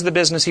 That was the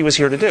business he was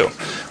here to do.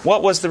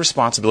 What was the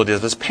responsibility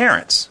of his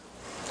parents?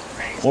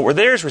 What were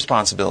their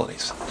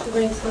responsibilities? To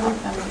raise them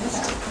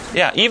families.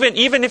 Yeah,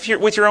 even if you're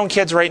with your own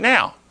kids right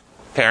now,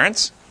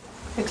 parents,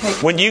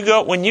 when you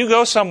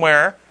go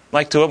somewhere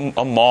like to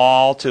a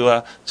mall,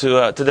 to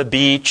the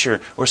beach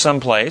or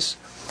someplace,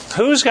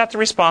 who's got the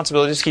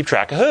responsibility to keep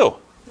track of who?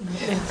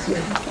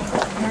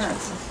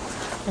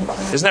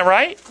 Isn't that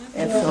right?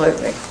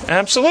 Absolutely.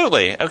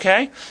 Absolutely.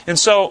 Okay, and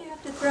so you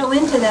have to throw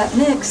into that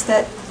mix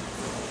that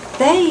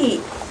they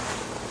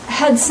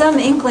had some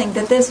inkling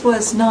that this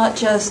was not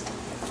just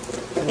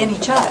any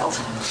child.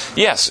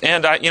 Yes,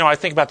 and I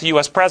think about the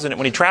U.S. president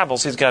when he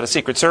travels. He's got a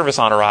Secret Service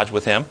entourage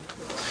with him,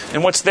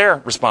 and what's their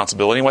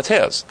responsibility and what's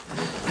his?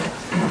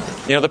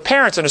 The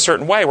parents, in a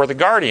certain way, were the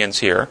guardians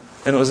here,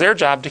 and it was their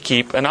job to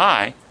keep an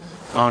eye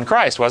on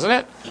Christ, wasn't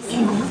it?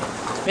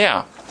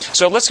 Yeah.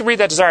 So let's read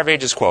that Desire of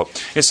Ages quote.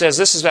 It says,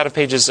 this is out of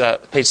page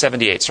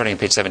 78, starting on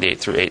page 78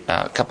 through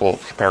a couple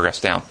paragraphs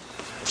down.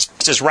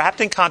 It says, wrapped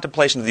in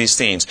contemplation of these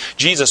scenes,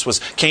 Jesus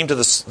came to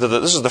this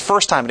is the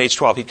first time at age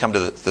 12 he'd come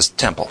to this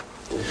temple.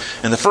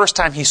 And the first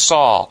time he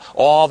saw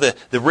all the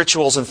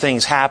rituals and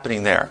things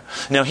happening there.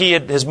 Now,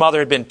 his mother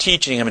had been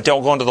teaching him and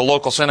don't go into the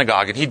local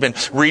synagogue, and he'd been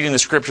reading the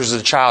scriptures as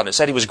a child. And it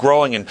said he was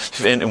growing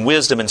in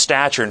wisdom and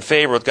stature and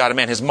favor with God and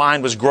man. His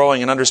mind was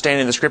growing and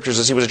understanding the scriptures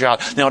as he was a child.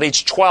 Now, at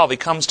age 12, he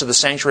comes to the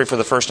sanctuary for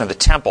the first time, the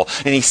temple,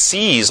 and he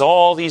sees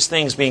all these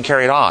things being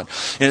carried on.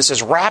 And it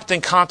says, wrapped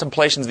in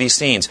contemplation of these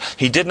scenes,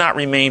 he did not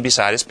remain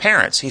beside his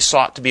parents. He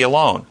sought to be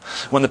alone.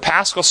 When the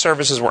Paschal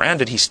services were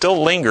ended, he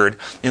still lingered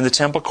in the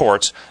temple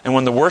courts, and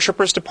when the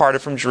worshippers departed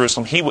from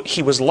Jerusalem,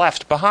 he was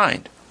left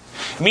behind.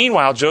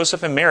 Meanwhile,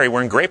 Joseph and Mary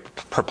were in great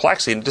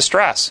perplexity and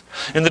distress.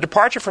 In the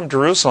departure from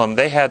Jerusalem,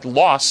 they had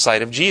lost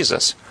sight of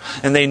Jesus,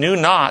 and they knew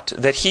not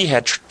that he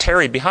had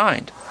tarried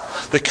behind.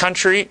 The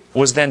country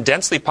was then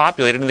densely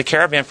populated, and the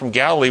caravan from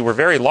Galilee were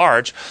very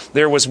large.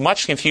 There was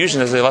much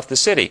confusion as they left the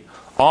city.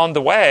 On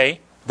the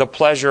way, the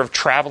pleasure of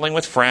traveling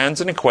with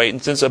friends and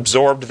acquaintances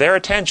absorbed their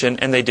attention,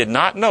 and they did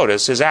not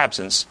notice his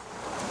absence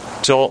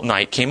till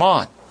night came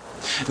on.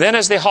 Then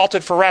as they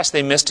halted for rest,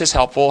 they missed his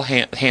helpful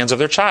hands of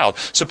their child.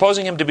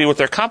 Supposing him to be with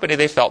their company,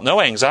 they felt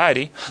no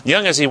anxiety.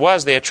 Young as he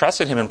was, they had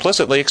trusted him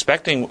implicitly,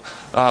 expecting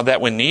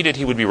that when needed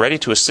he would be ready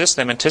to assist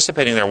them,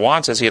 anticipating their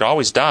wants as he had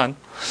always done.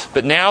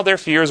 But now their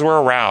fears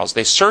were aroused.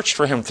 They searched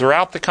for him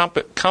throughout the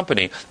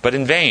company, but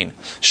in vain.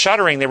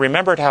 Shuddering, they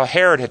remembered how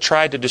Herod had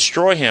tried to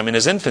destroy him in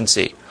his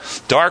infancy.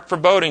 Dark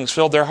forebodings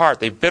filled their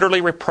heart. They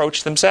bitterly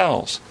reproached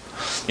themselves.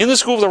 In the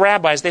school of the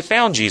rabbis, they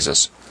found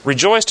Jesus.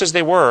 Rejoiced as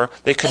they were,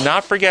 they could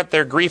not forget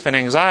their grief and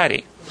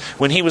anxiety.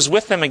 When he was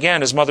with them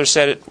again, his mother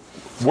said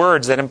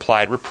words that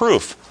implied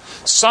reproof.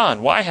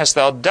 Son, why hast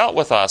thou dealt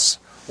with us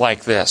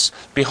like this?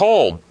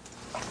 Behold,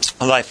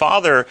 thy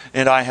father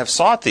and I have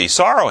sought thee,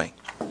 sorrowing.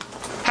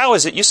 How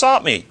is it you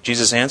sought me?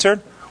 Jesus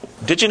answered.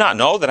 Did you not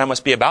know that I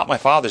must be about my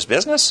Father's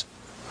business?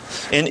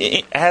 And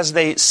as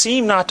they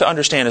seemed not to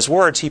understand his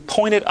words, he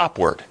pointed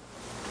upward.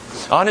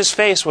 On his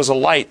face was a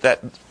light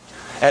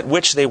at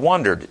which they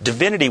wondered.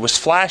 Divinity was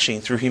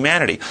flashing through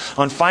humanity.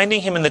 On finding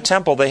him in the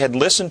temple, they had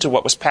listened to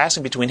what was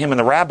passing between him and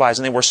the rabbis,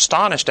 and they were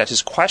astonished at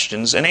his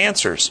questions and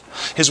answers.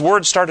 His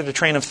words started a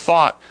train of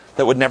thought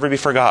that would never be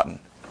forgotten.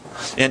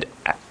 And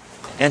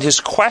his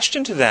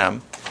question to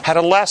them had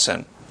a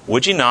lesson.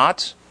 Would ye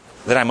not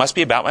that I must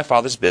be about my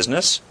Father's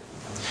business?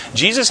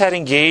 Jesus had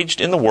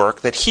engaged in the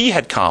work that he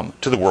had come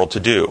to the world to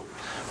do,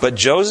 but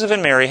Joseph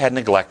and Mary had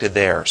neglected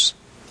theirs.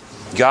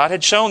 God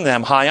had shown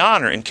them high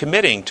honor in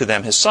committing to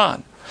them his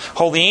Son.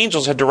 Holy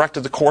angels had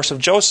directed the course of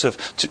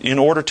Joseph in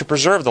order to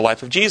preserve the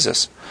life of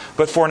Jesus.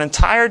 But for an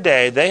entire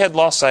day they had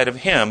lost sight of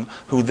him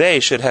who they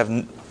should have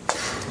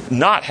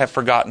not have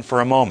forgotten for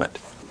a moment.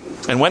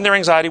 And when their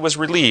anxiety was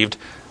relieved,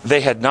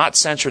 they had not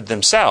censured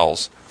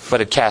themselves,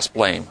 but had cast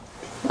blame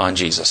on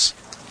Jesus.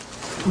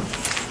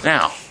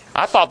 Now,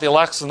 I thought the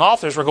elects and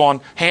authors were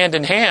going hand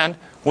in hand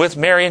with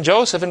Mary and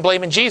Joseph and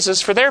blaming Jesus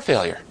for their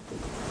failure.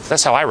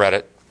 That's how I read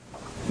it.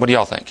 What do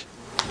y'all think?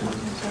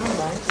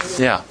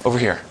 Yeah, over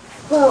here.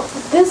 Well,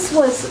 this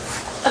was,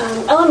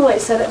 Ellen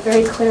White said it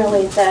very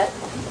clearly that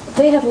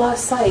they had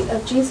lost sight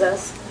of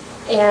Jesus.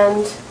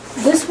 And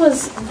this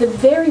was the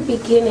very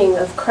beginning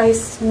of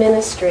Christ's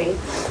ministry.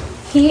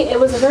 It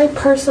was a very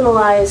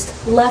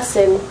personalized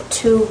lesson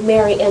to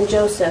Mary and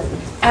Joseph.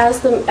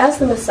 As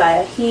the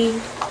Messiah, he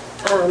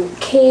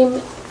came,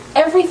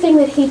 everything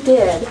that he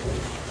did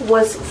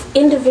was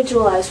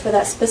individualized for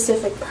that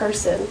specific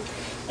person.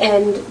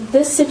 And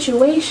this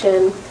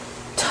situation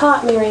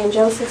taught Mary and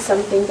Joseph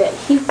something that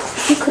he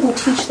couldn't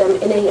teach them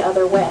in any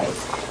other way.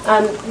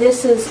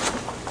 This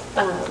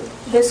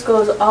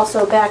goes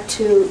also back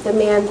to the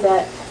man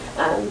that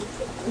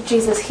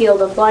Jesus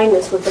healed of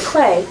blindness with the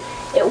clay.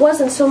 It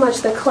wasn't so much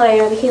the clay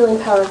or the healing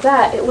power of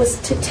that. It was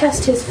to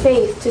test his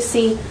faith to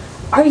see,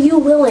 are you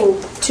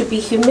willing to be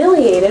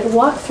humiliated,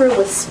 walk through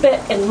with spit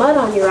and mud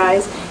on your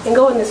eyes, and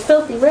go in this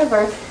filthy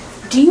river?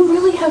 Do you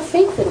really have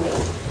faith in me?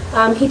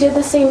 He did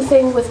the same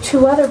thing with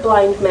 2 other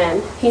blind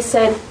men. He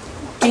said,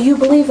 do you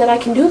believe that I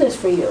can do this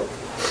for you?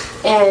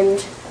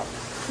 And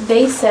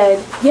they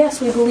said,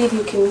 yes, we believe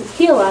you can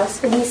heal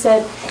us. And he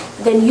said,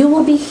 then you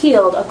will be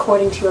healed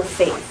according to your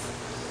faith.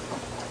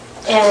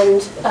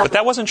 And but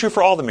that wasn't true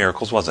for all the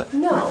miracles, was it?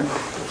 No.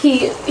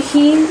 He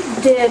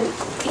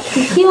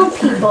healed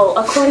people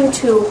according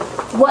to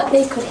what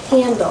they could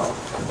handle,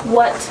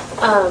 what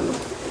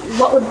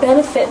would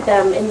benefit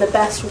them in the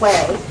best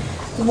way,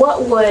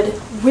 what would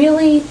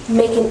really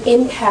make an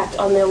impact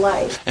on their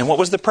life. And what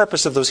was the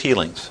purpose of those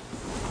healings?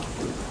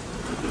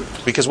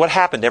 Because what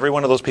happened to every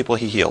one of those people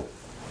he healed?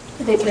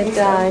 They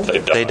died.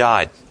 They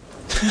died.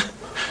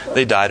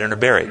 They died and are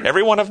buried.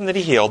 Every one of them that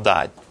he healed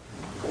died.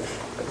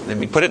 Let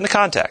me put it in the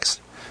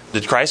context.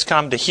 Did Christ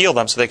come to heal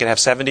them so they could have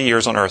 70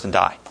 years on earth and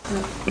die?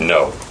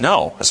 No.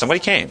 No. Somebody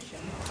came.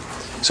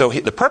 So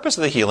the purpose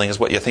of the healing is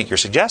what you think you're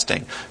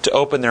suggesting, to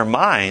open their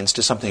minds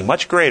to something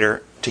much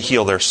greater, to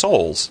heal their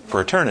souls for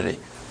eternity.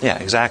 Yeah,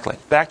 exactly.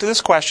 Back to this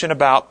question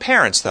about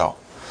parents, though.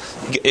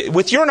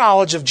 With your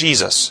knowledge of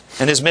Jesus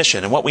and his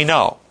mission and what we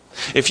know,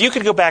 if you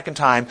could go back in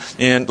time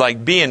and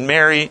be in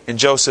Mary and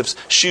Joseph's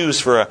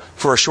shoes for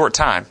a short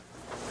time,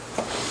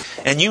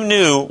 and you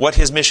knew what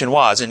his mission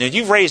was, and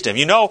you've raised him,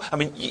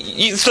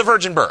 it's the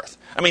virgin birth.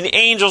 The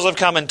angels have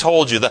come and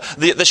told you.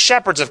 The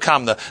shepherds have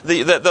come.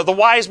 The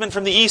wise men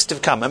from the east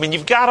have come.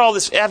 You've got all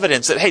this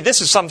evidence that, hey,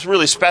 this is something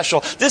really special.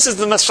 This is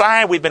the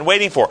Messiah we've been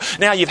waiting for.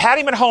 Now, you've had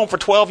him at home for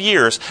 12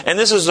 years, and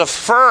this is the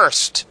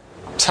first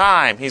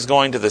time he's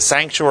going to the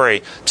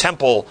sanctuary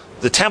temple,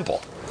 the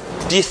temple.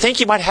 Do you think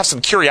you might have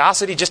some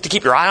curiosity just to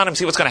keep your eye on him,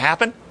 see what's going to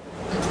happen?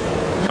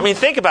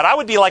 Think about it. I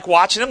would be like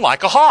watching him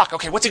like a hawk.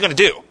 Okay, what's he going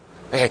to do?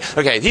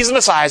 Okay, he's the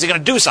Messiah. Is he going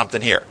to do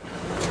something here?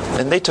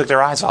 And they took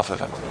their eyes off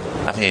of him.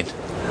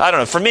 I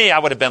don't know. For me, I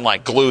would have been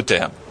glued to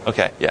him.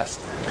 Okay, yes.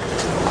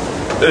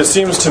 It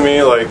seems to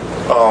me like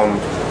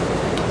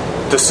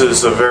this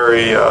is a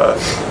very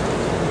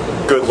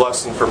good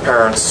lesson for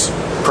parents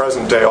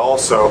present day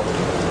also.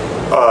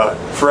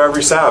 For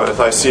every Sabbath,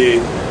 I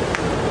see,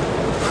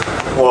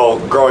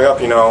 growing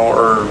up,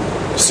 or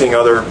seeing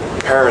other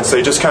parents,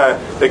 they just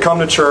they come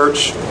to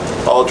church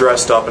all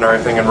dressed up and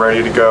everything and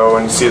ready to go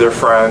and see their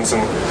friends,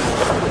 and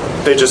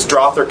they just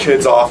drop their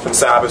kids off in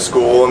Sabbath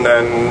school and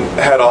then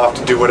head off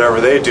to do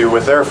whatever they do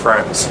with their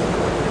friends.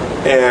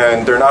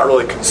 And they're not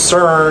really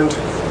concerned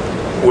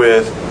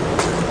with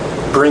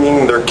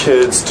bringing their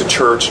kids to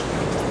church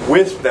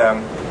with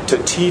them to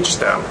teach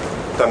them,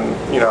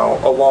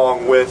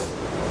 along with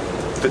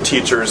the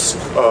teachers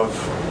of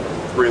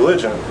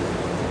religion.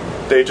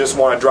 They just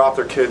want to drop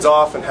their kids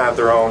off and have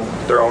their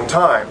own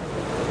time.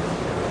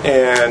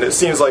 And it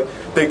seems like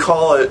they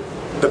call it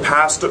the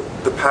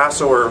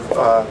Passover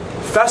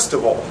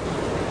festival,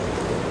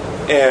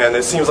 and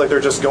it seems like they're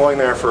just going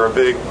there for a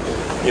big,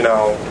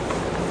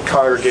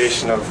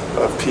 congregation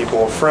of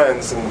people, of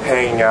friends, and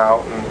hanging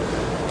out, and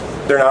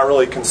they're not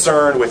really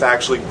concerned with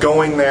actually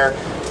going there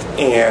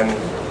and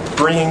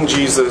bringing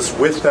Jesus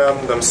with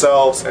them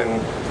themselves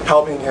and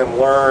helping him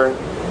learn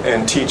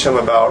and teach him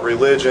about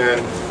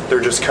religion.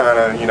 They're just kind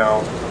of,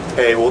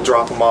 hey, we'll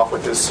drop him off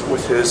with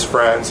his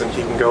friends, and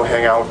he can go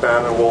hang out with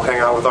them, and we'll hang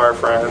out with our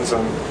friends.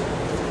 And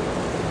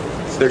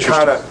they're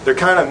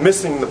kind of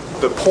missing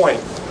the point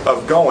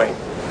of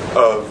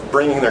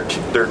bringing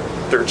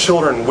their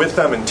children with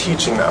them and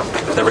teaching them.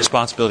 The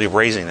responsibility of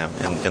raising them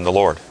in the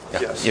Lord. Yeah.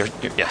 Yes.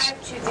 Yes. I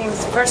have two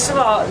things. First of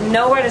all,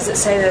 nowhere does it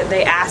say that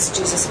they asked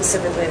Jesus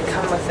specifically to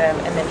come with them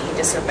and then he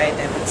disobeyed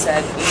them and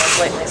said,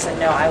 blatantly said,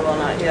 no, I will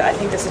not do that. I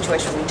think the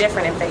situation would be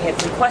different if they had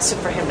requested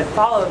for him to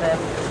follow them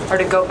or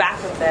to go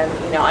back with them.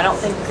 I don't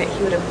think that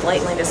he would have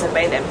blatantly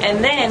disobeyed them.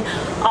 And then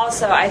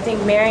also, I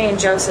think Mary and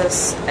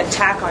Joseph's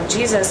attack on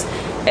Jesus,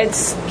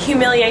 it's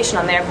humiliation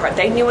on their part.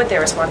 They knew what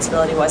their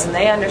responsibility was, and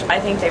I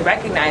think they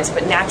recognized,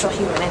 but natural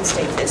human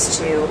instinct is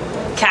to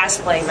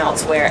cast blame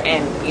elsewhere.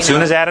 And as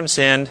soon as Adam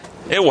sinned,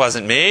 it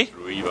wasn't me.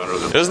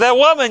 It was that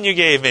woman you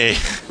gave me.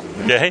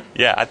 Okay?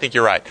 Yeah, I think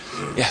you're right.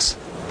 Yes.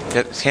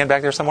 His hand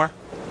back there somewhere?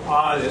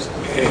 Just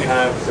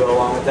kind of go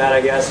along with that,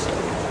 I guess.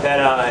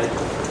 That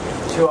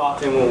too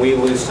often when we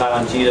lose sight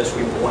on Jesus,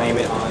 we blame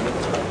it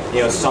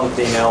on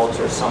something else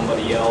or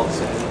somebody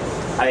else,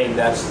 and I think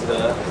that's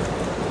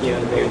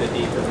maybe the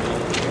deeper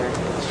meaning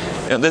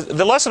here.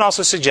 The lesson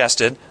also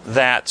suggested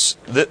that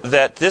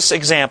this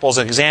example is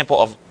an example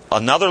of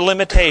another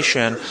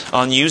limitation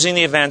on using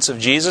the events of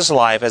Jesus'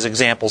 life as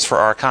examples for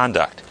our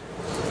conduct.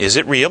 Is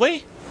it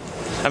really?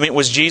 I mean,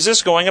 was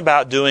Jesus going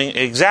about doing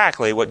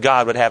exactly what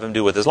God would have him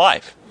do with his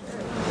life?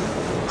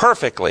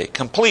 Perfectly,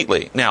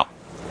 completely. Now,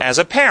 as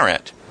a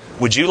parent,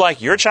 would you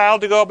like your child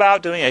to go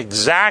about doing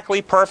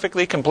exactly,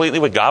 perfectly, completely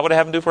what God would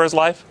have him do for his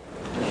life?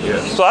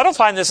 Yes. So I don't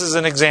find this as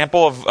an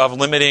example of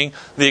limiting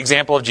the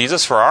example of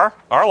Jesus for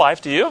our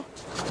life, do you?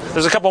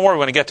 There's a couple more we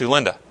want to get to.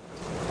 Linda.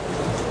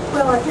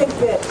 Well, I think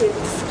that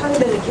it's kind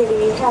of indicating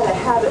he had a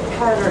habit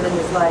pattern in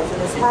his life,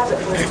 and his habit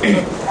was to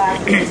look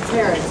after his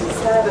parents.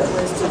 His habit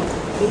was to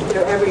meet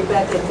their every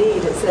beck and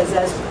need. It says,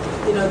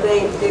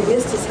 they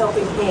missed his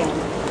helping hand.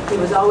 He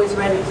was always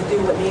ready to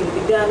do what needed to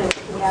be done and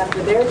looking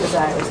after their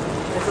desires.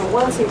 And for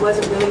once, he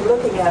wasn't really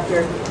looking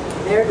after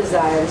their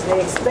desires.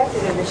 They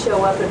expected him to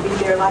show up and be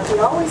there like he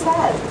always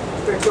had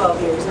for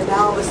 12 years. And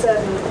now all of a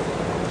sudden,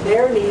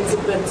 their needs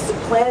have been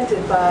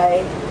supplanted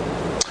by...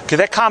 Okay,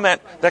 that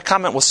comment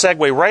will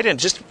segue right in.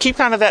 Just keep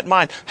kind of that in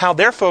mind, how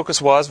their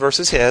focus was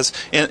versus his.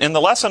 In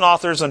the lesson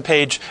authors on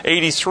page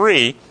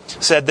 83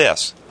 said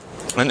this,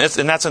 and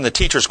that's in the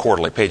Teacher's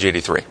Quarterly, page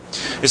 83.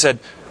 He said,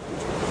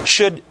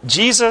 should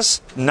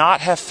Jesus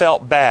not have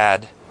felt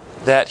bad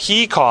that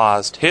he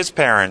caused his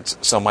parents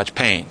so much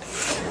pain?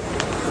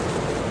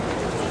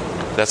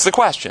 That's the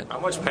question. How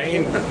much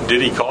pain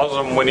did he cause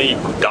them when he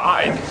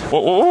died?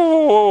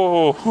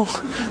 Whoa.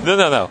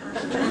 No.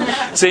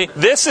 See,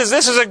 this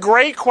is a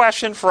great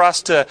question for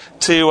us to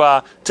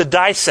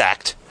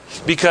dissect,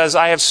 because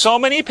I have so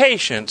many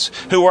patients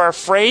who are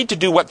afraid to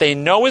do what they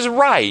know is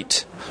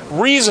right,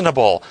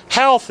 reasonable,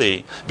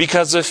 healthy,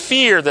 because of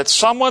fear that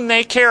someone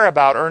they care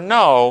about or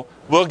know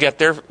will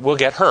get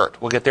hurt,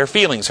 will get their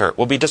feelings hurt,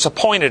 will be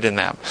disappointed in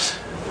them.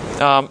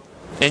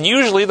 And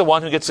usually the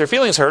one who gets their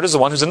feelings hurt is the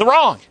one who's in the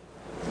wrong.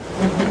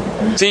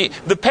 See,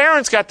 the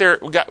parents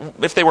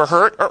if they were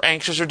hurt or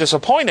anxious or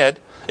disappointed,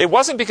 it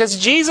wasn't because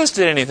Jesus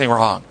did anything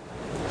wrong.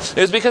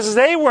 It was because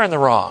they were in the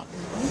wrong.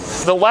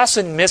 The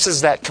lesson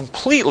misses that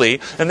completely,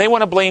 and they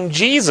want to blame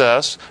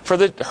Jesus for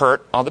the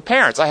hurt on the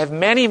parents. I have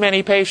many,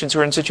 many patients who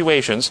are in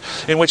situations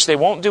in which they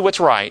won't do what's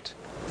right.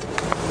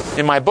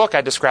 In my book,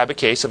 I describe a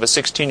case of a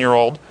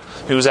 16-year-old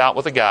who's out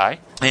with a guy,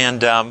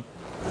 and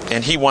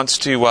he wants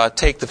to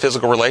take the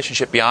physical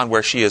relationship beyond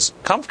where she is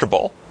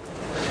comfortable.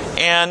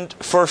 And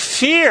for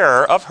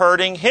fear of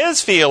hurting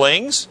his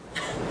feelings,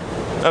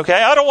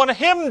 okay, I don't want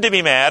him to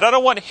be mad. I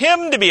don't want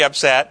him to be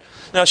upset.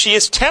 Now, she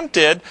is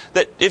tempted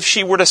that if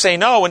she were to say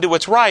no and do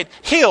what's right,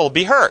 he'll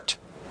be hurt.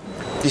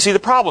 You see the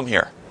problem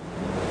here?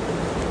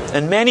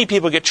 And many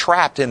people get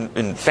trapped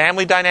in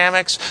family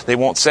dynamics. They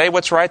won't say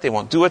what's right. They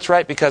won't do what's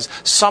right because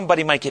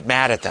somebody might get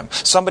mad at them.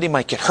 Somebody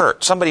might get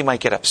hurt. Somebody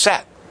might get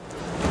upset.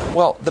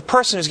 Well, the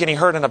person who's getting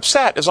hurt and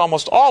upset is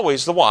almost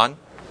always the one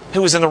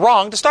who was in the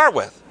wrong to start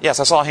with. Yes,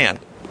 I saw a hand.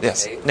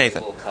 Yes,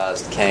 Nathan. Abel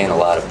caused Cain a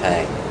lot of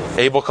pain.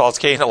 Abel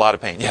caused Cain a lot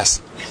of pain, yes.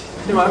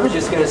 I was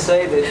just going to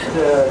say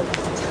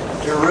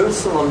that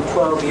Jerusalem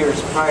 12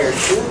 years prior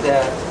to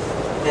that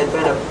had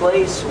been a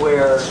place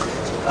where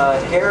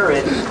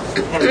Herod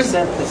had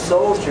sent the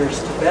soldiers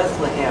to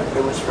Bethlehem.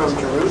 It was from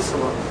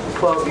Jerusalem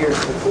 12 years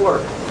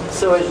before.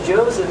 So as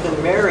Joseph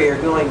and Mary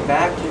are going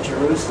back to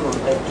Jerusalem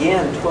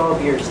again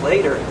 12 years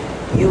later,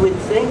 you would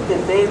think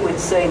that they would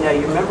say, now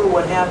you remember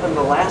what happened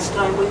the last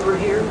time we were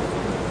here?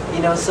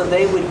 So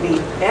they would be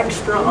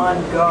extra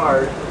on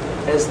guard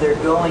as they're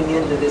going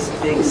into this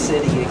big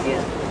city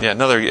again. Yeah,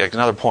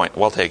 another point.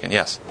 Well taken,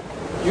 yes.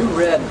 You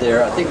read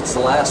there, I think it's the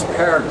last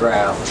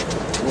paragraph,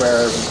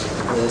 where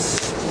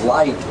this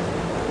light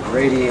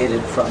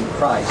radiated from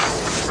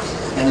Christ,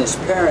 and his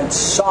parents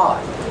saw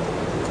it.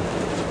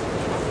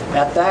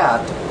 At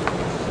that,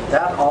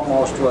 that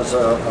almost was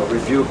a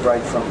rebuke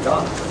right from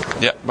God.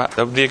 Yeah, that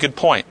would be a good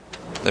point.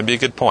 That'd be a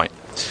good point.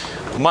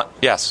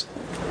 Yes?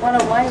 One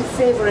of my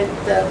favorite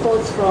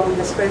quotes from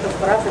the Spirit of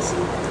Prophecy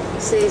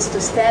says, to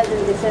stand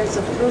in defense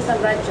of truth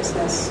and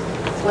righteousness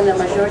when the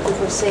majority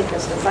forsake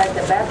us, to fight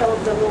the battle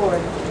of the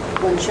Lord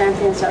when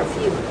champions are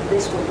few.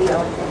 This will be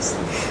our test.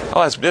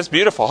 Oh, that's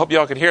beautiful. Hope you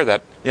all could hear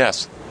that.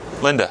 Yes.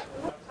 Linda?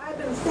 I've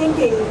been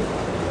thinking,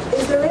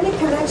 is there any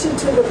connection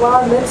to the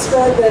bar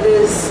mitzvah that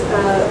is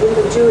in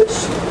the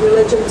Jewish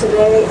religion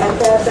today?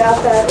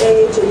 About that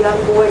age, a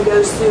young boy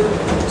goes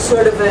through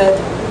sort of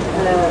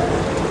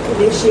a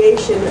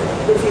initiation,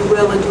 if you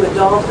will, into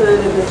adulthood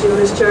in the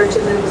Jewish church,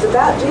 and it was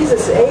about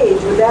Jesus' age.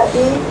 Would that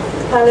be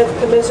kind of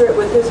commiserate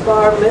with his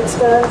bar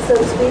mitzvah, so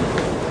to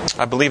speak?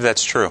 I believe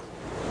that's true.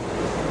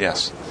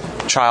 Yes.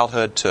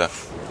 Childhood to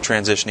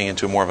transitioning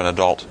into more of an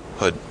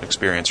adulthood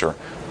experience, or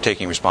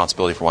taking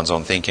responsibility for one's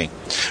own thinking.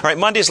 All right,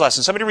 Monday's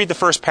lesson. Somebody read the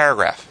first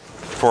paragraph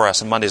for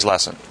us in Monday's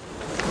lesson.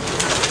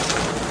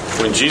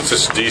 When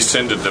Jesus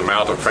descended the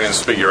Mount of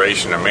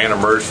Transfiguration, a man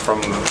emerged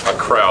from a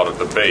crowd at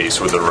the base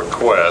with a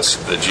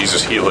request that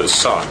Jesus heal his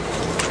son.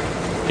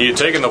 He had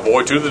taken the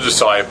boy to the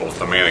disciples,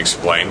 the man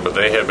explained, but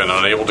they had been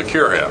unable to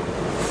cure him.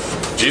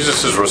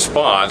 Jesus'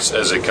 response,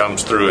 as it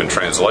comes through in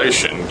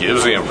translation,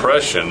 gives the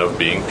impression of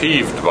being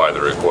peeved by the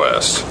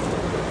request.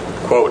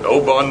 Quote,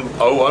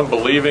 "O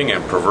unbelieving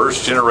and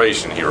perverse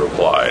generation," he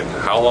replied,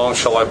 "how long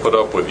shall I put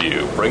up with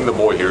you? Bring the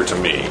boy here to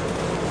me."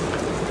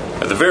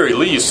 At the very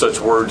least, such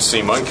words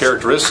seem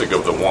uncharacteristic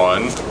of the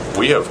one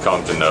we have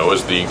come to know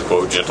as the,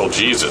 quote, gentle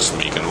Jesus,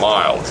 meek and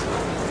mild.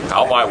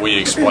 How might we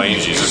explain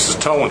Jesus'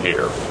 tone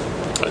here?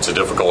 It's a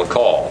difficult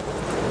call.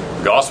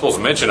 Gospels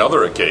mention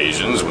other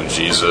occasions when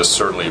Jesus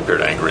certainly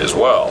appeared angry as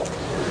well.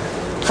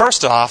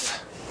 First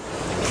off,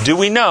 do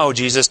we know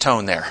Jesus'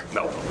 tone there?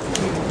 No.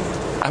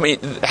 I mean,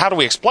 how do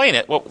we explain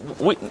it? Well,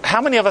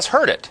 how many of us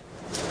heard it?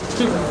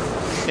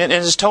 And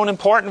is his tone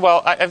important?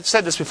 Well, I've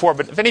said this before,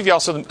 but if any of you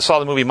also saw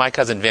the movie My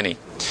Cousin Vinny,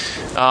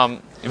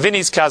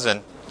 Vinny's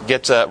cousin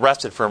gets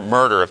arrested for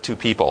murder of two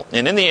people.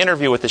 And in the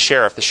interview with the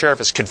sheriff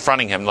is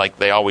confronting him like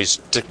they always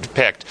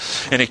depict,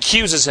 and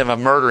accuses him of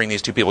murdering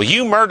these two people.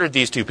 You murdered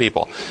these two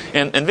people.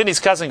 And Vinny's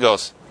cousin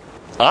goes,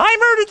 I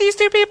murdered these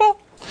two people?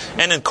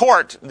 And in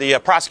court, the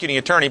prosecuting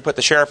attorney put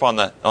the sheriff on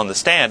the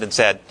stand and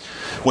said,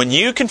 when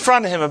you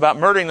confronted him about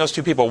murdering those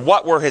two people,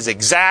 what were his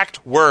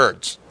exact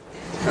words?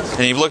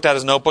 And he looked at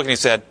his notebook and he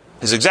said,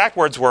 his exact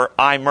words were,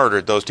 I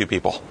murdered those two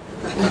people.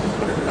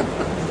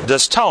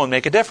 Does tone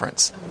make a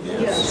difference?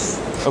 Yes.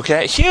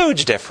 Okay,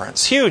 huge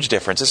difference, huge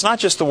difference. It's not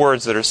just the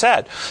words that are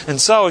said. And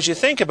so as you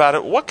think about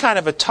it, what kind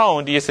of a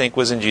tone do you think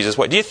was in Jesus?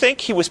 What, do you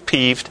think he was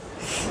peeved?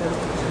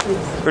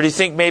 Or do you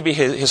think maybe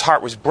his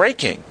heart was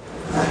breaking?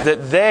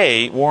 That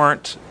they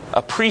weren't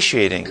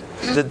appreciating,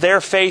 that their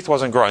faith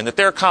wasn't growing, that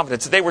their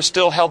confidence, that they were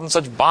still held in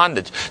such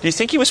bondage. Do you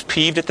think he was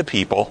peeved at the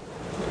people?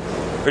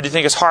 Or do you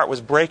think his heart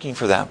was breaking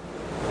for them?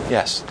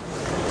 Yes.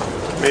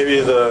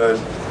 Maybe the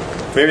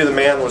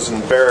man was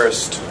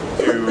embarrassed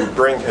to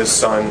bring his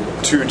son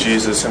to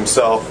Jesus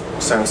himself,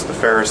 since the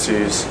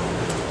Pharisees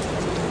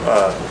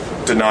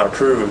did not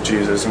approve of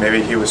Jesus.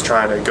 Maybe he was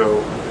trying to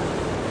go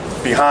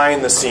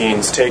behind the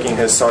scenes, taking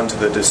his son to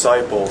the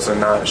disciples and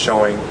not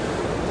showing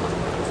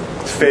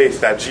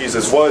faith that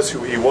Jesus was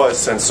who he was,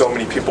 since so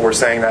many people were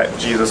saying that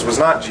Jesus was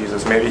not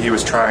Jesus. Maybe he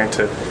was trying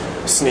to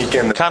sneak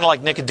in. Kind of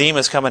like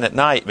Nicodemus coming at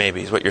night,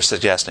 maybe, is what you're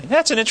suggesting.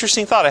 That's an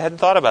interesting thought. I hadn't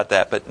thought about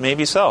that, but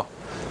maybe so.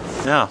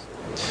 Yeah.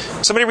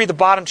 Somebody read the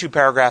bottom two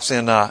paragraphs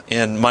in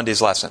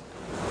Monday's lesson.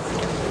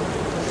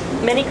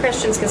 Many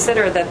Christians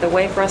consider that the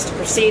way for us to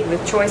proceed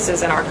with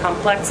choices in our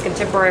complex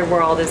contemporary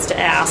world is to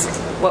ask,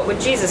 what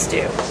would Jesus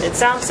do? It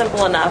sounds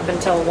simple enough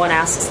until one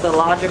asks the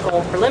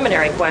logical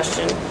preliminary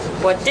question,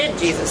 what did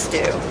Jesus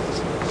do?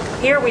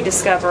 Here we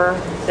discover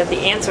that the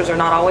answers are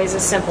not always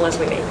as simple as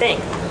we may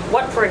think.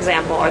 What, for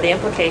example, are the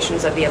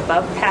implications of the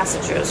above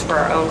passages for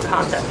our own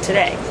conduct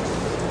today?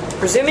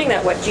 Presuming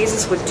that what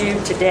Jesus would do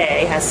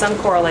today has some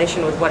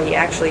correlation with what he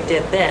actually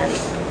did then,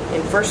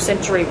 in first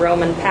century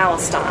Roman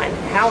Palestine,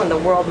 how in the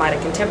world might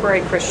a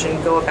contemporary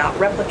Christian go about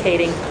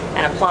replicating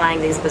and applying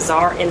these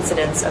bizarre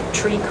incidents of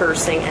tree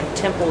cursing and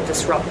temple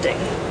disrupting?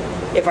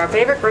 If our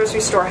favorite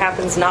grocery store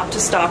happens not to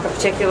stock a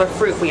particular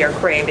fruit we are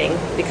craving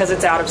because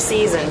it's out of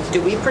season,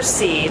 do we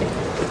proceed,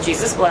 with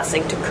Jesus'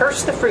 blessing, to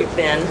curse the fruit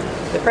bin,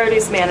 the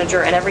produce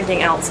manager, and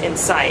everything else in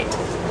sight?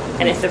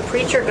 And if the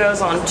preacher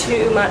goes on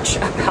too much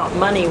about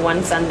money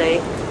one Sunday,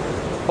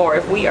 or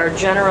if we are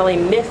generally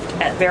miffed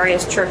at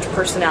various church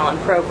personnel and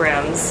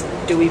programs,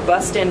 do we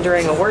bust in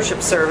during a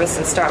worship service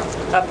and start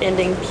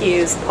upending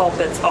pews,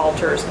 pulpits,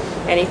 altars,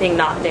 anything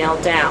not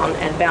nailed down,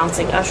 and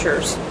bouncing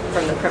ushers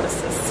from the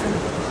premises?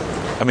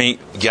 I mean,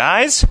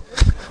 guys?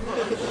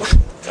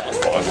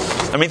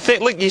 I mean,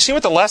 look, you see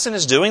what the lesson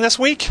is doing this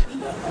week?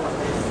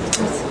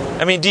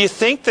 I mean, do you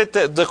think that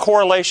the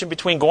correlation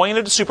between going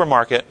into the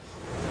supermarket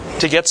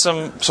to get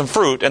some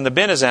fruit and the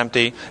bin is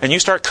empty and you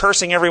start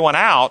cursing everyone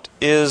out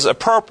is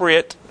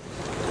appropriate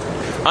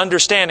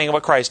understanding of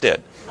what Christ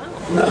did?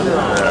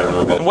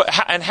 And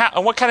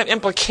what kind of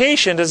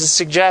implication does it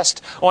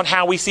suggest on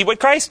how we see what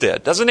Christ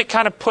did? Doesn't it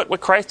kind of put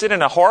what Christ did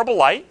in a horrible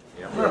light?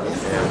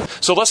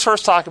 So let's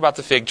first talk about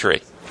the fig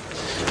tree.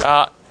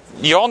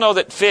 You all know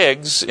that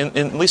figs, at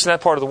least in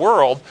that part of the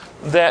world,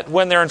 that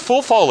when they're in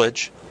full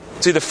foliage,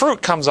 see, the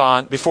fruit comes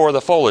on before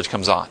the foliage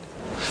comes on.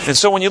 And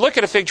so when you look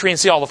at a fig tree and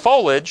see all the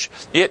foliage,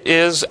 it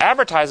is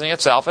advertising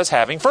itself as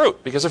having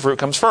fruit, because the fruit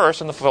comes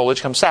first and the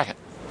foliage comes second.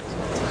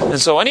 And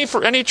so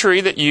any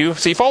tree that you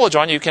see foliage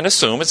on, you can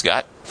assume it's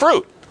got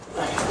fruit,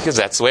 because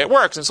that's the way it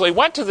works. And so he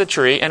went to the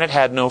tree and it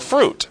had no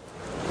fruit.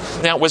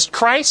 Now, was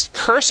Christ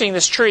cursing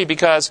this tree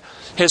because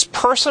his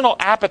personal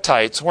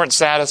appetites weren't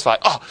satisfied?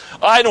 Oh,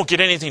 I don't get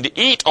anything to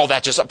eat. Oh,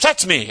 that just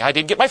upsets me. I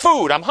didn't get my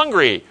food. I'm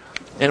hungry.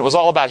 And it was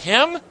all about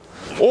him?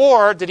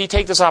 Or did he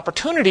take this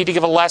opportunity to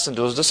give a lesson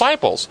to his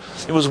disciples?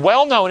 It was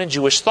well known in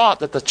Jewish thought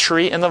that the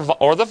tree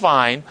or the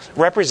vine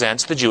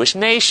represents the Jewish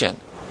nation.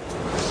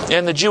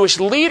 And the Jewish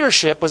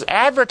leadership was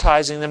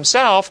advertising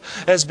themselves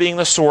as being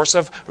the source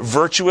of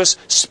virtuous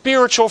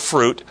spiritual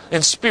fruit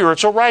and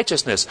spiritual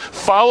righteousness.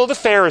 Follow the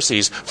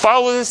Pharisees,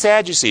 follow the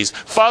Sadducees,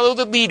 follow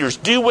the leaders,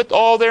 do with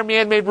all their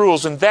man-made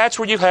rules, and that's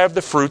where you have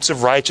the fruits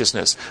of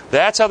righteousness.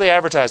 That's how they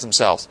advertise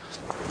themselves.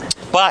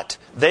 But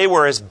they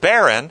were as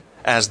barren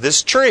as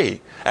this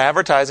tree,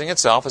 advertising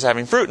itself as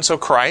having fruit. And so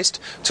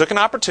Christ took an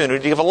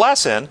opportunity to give a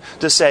lesson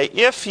to say,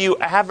 if you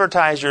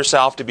advertise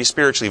yourself to be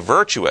spiritually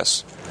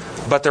virtuous,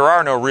 but there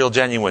are no real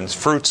genuine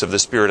fruits of the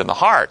Spirit in the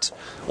heart,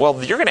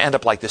 well, you're going to end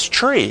up like this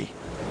tree.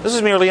 This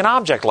is merely an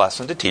object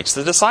lesson to teach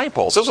the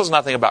disciples. This was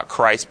nothing about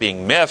Christ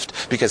being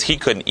miffed because he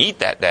couldn't eat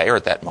that day or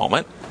at that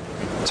moment.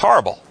 It's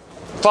horrible.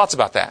 Thoughts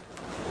about that?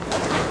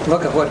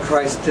 Look at what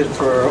Christ did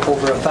for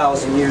over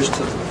 1,000 years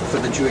for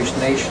the Jewish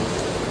nation.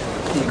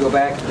 You go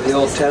back to the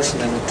Old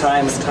Testament,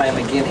 time and time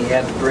again, he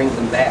had to bring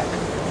them back.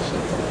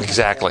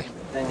 Exactly.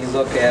 Then you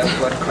look at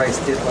what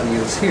Christ did when he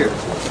was here.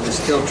 He was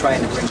still trying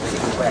to bring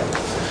people back.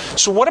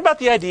 So what about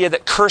the idea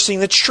that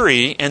cursing the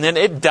tree and then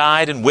it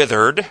died and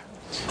withered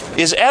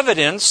is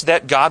evidence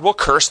that God will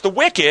curse the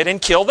wicked and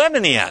kill them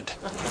in the end?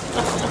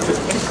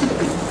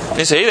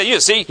 You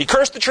see, he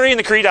cursed the tree and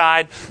the tree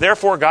died,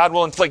 therefore God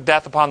will inflict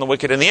death upon the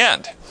wicked in the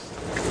end.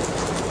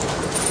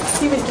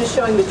 He was just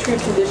showing the true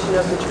condition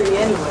of the tree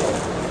anyway.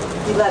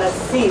 He let us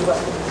see what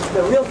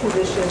the real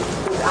condition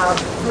without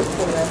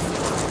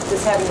fruitfulness,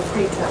 just having a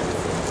pretense.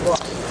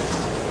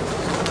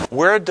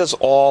 Where does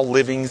all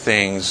living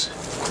things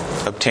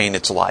obtain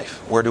its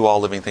life? Where do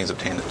all living things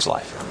obtain its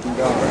life?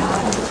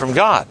 From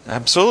God,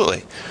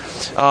 absolutely.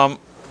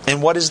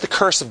 And what is the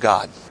curse of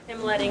God?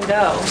 Him letting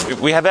go.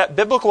 We have that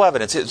biblical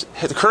evidence.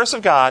 The curse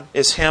of God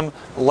is him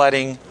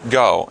letting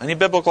go. Any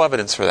biblical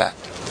evidence for that?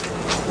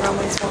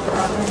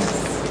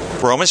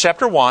 Romans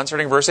chapter 1,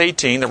 starting verse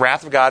 18, the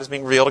wrath of God is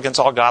being revealed against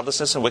all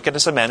godlessness and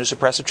wickedness of men who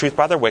suppress the truth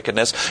by their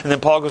wickedness. And then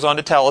Paul goes on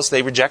to tell us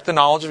they reject the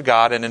knowledge of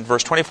God. And in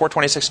verse 24,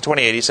 26, and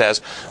 28, he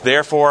says,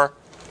 therefore,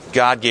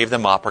 God gave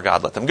them up, or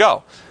God let them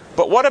go.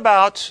 But what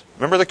about,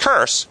 remember the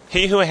curse,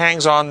 he who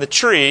hangs on the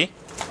tree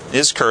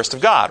is cursed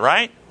of God,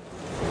 right?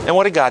 And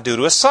what did God do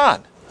to his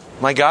son?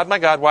 My God,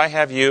 why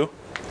have you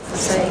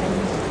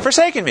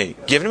forsaken me,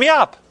 given me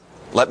up,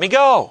 let me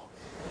go?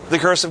 The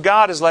curse of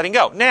God is letting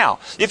go. Now,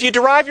 if you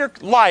derive your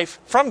life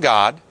from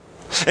God,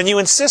 and you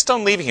insist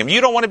on leaving him,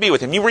 you don't want to be with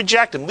him, you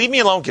reject him, leave me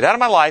alone, get out of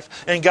my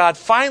life, and God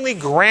finally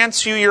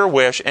grants you your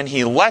wish, and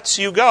he lets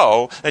you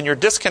go, and you're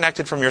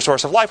disconnected from your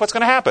source of life, what's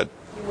going to happen?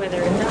 You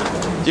wither and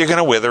die. You're going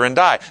to wither and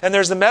die. And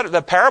there's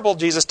the parable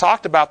Jesus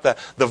talked about, the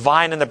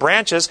vine and the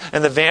branches,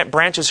 and the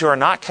branches who are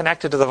not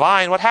connected to the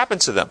vine, what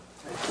happens to them?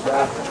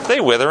 They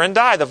wither and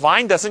die. The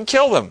vine doesn't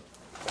kill them.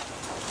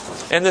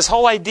 And this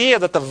whole idea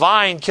that the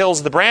vine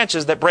kills the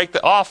branches that break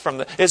off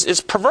from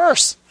is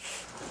perverse.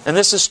 And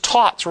this is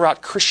taught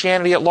throughout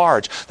Christianity at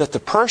large, that the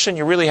person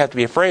you really have to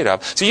be afraid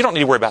of. So you don't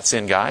need to worry about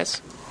sin,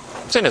 guys.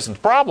 Sin isn't the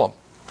problem.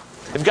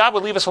 If God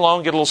would leave us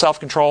alone, get a little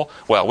self-control,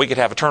 well, we could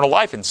have eternal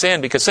life in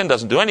sin because sin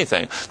doesn't do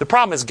anything. The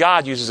problem is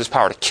God uses his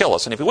power to kill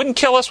us. And if he wouldn't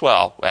kill us,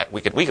 well, we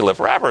could live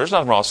forever. There's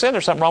nothing wrong with sin.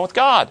 There's something wrong with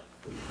God.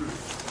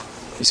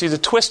 You see the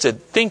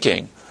twisted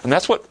thinking. And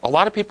that's what a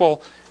lot of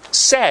people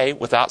say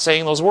without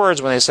saying those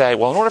words when they say,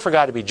 well, in order for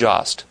God to be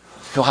just,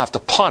 he'll have to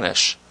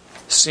punish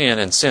sin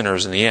and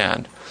sinners in the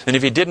end. And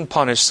if he didn't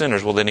punish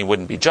sinners, well, then he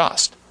wouldn't be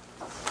just.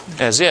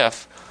 As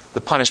if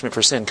the punishment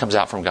for sin comes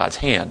out from God's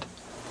hand.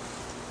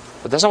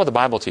 But that's not what the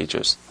Bible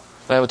teaches.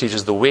 The Bible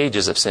teaches the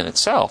wages of sin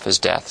itself is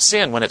death.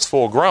 Sin, when it's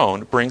full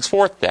grown, brings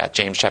forth death.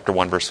 James chapter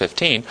 1, verse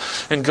 15.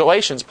 In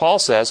Galatians, Paul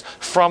says,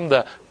 from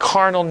the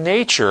carnal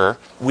nature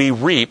we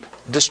reap,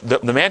 the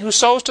man who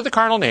sows to the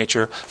carnal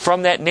nature,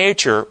 from that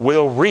nature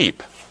will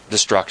reap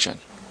destruction.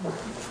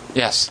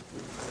 Yes?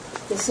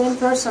 The same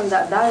person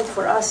that died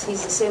for us,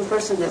 he's the same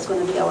person that's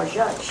going to be our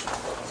judge.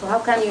 So how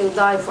can you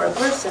die for a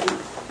person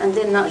and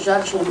then not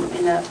judge him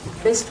in the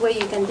best way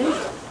you can do?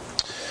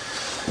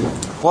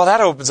 Well,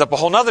 that opens up a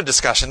whole other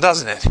discussion,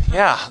 doesn't it?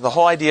 Yeah, the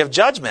whole idea of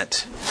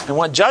judgment and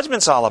what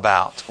judgment's all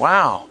about.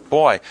 Wow,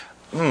 boy.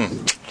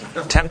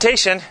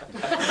 Temptation.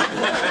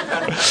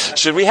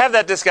 Should we have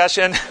that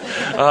discussion?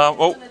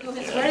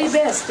 very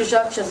best to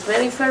judge us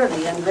very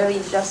fairly and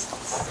very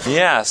just.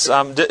 Yes.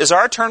 Is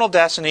our eternal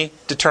destiny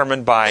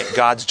determined by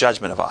God's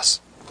judgment of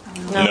us?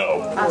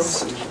 No.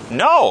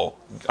 No.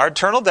 Our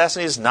eternal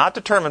destiny is not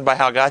determined by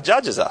how God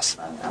judges us.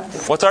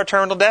 What's our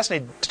eternal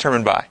destiny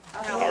determined by?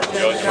 Our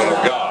judgment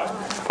of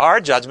God. Our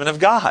judgment of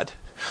God.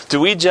 Do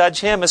we judge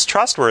Him as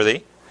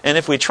trustworthy? And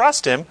if we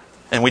trust Him,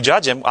 and we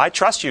judge Him, I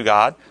trust you,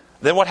 God,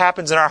 then what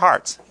happens in our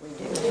hearts?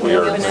 We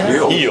are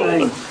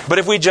healed. But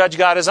if we judge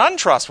God as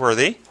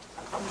untrustworthy,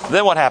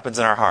 then what happens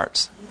in our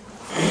hearts?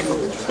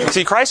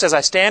 See, Christ says,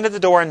 I stand at the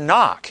door and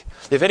knock.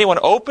 If anyone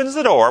opens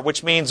the door,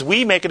 which means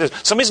we make it...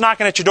 Somebody's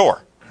knocking at your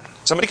door.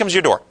 Somebody comes to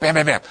your door. Bam,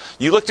 bam, bam.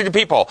 You look through the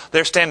peephole.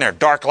 They're standing there.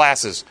 Dark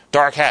glasses,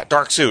 dark hat,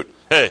 dark suit.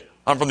 Hey,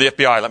 I'm from the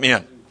FBI. Let me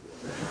in.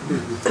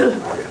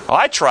 Well,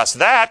 I trust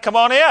that. Come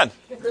on in.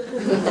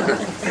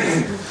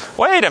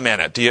 Wait a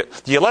minute. Do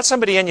you let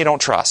somebody in you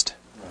don't trust?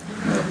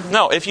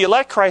 No, if you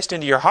let Christ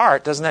into your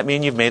heart, doesn't that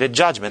mean you've made a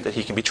judgment that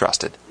He can be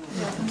trusted?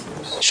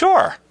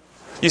 Sure.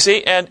 You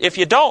see, and if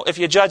you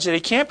judge that He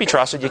can't be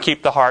trusted, you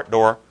keep the heart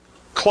door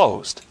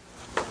closed.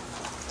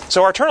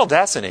 So our eternal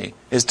destiny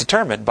is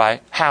determined by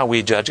how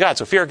we judge God.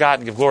 So fear God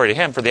and give glory to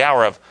Him, for the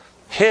hour of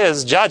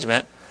His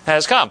judgment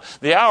has come.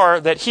 The hour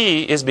that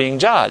He is being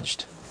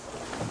judged.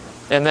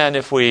 And then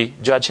if we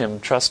judge Him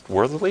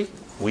trustworthily,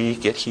 we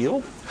get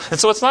healed. And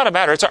so it's not a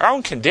matter, it's our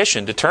own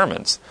condition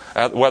determines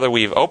whether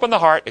we've opened the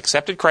heart,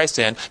 accepted Christ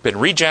in, been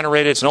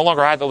regenerated, it's no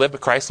longer I that live,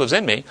 but Christ lives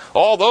in me.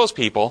 All those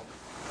people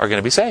are going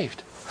to be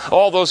saved.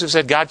 All those who've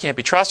said, God can't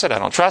be trusted, I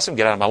don't trust Him,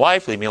 get out of my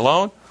life, leave me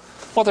alone.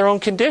 Well, their own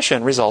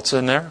condition results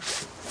in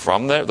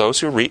those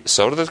who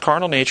sow to the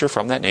carnal nature,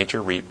 from that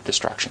nature reap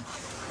destruction.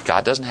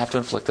 God doesn't have to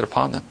inflict it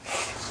upon them.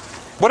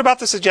 What about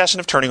the suggestion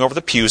of turning over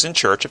the pews in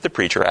church if the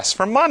preacher asks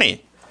for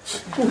money?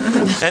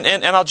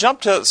 And I'll jump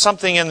to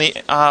something in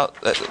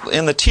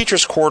the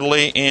Teacher's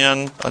Quarterly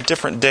in a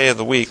different day of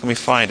the week. Let me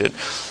find it.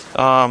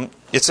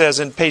 It says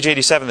in page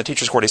 87 of the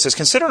Teacher's Quarterly, it says,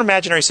 consider an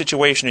imaginary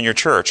situation in your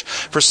church.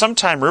 For some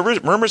time,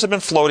 rumors have been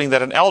floating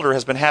that an elder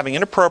has been behaving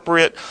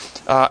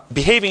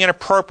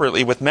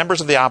inappropriately with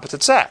members of the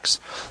opposite sex.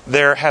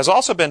 There has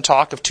also been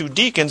talk of 2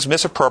 deacons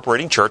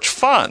misappropriating church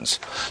funds.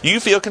 You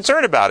feel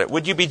concerned about it.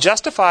 Would you be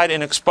justified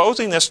in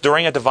exposing this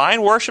during a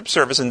divine worship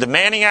service and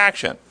demanding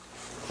action?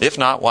 If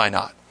not, why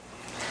not?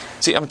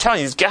 See, I'm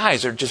telling you, these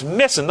guys are just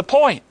missing the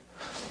point.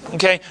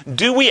 Okay?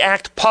 Do we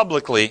act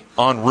publicly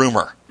on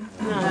rumor?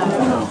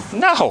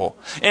 No.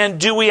 And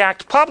do we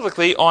act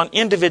publicly on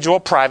individual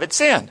private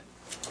sin?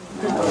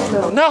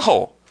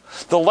 No.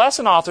 The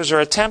lesson authors are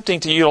attempting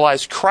to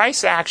utilize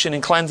Christ's action in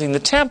cleansing the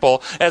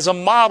temple as a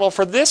model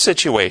for this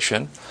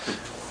situation,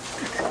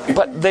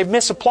 but they've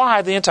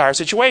misapplied the entire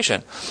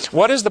situation.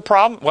 What is the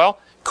problem? Well,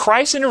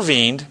 Christ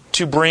intervened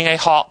to bring a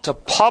halt to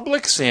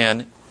public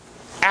sin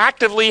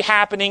actively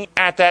happening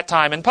at that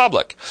time in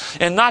public.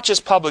 And not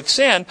just public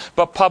sin,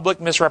 but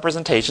public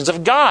misrepresentations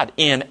of God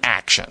in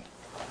action.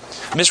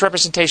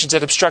 Misrepresentations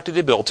that obstructed the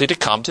ability to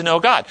come to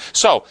know God.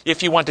 So,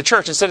 if you went to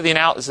church, instead of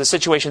the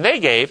situation they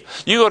gave,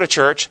 you go to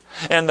church,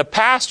 and the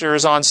pastor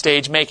is on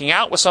stage making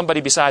out with somebody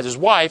besides his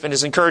wife, and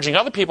is encouraging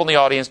other people in the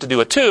audience to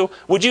do it too,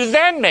 would you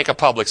then make a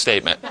public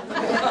statement?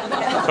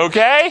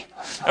 Okay?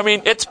 I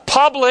mean, it's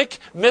public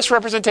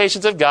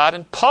misrepresentations of God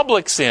and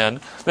public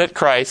sin that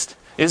Christ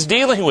is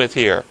dealing with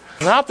here.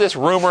 Not this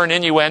rumor and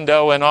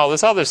innuendo and all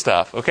this other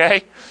stuff,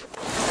 okay?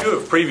 You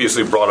have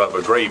previously brought up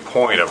a great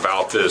point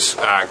about this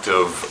act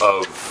of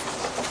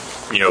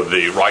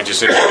the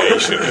righteous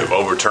indignation of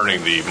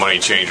overturning the money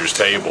changers'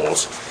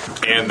 tables,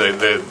 and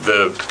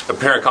the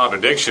apparent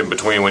contradiction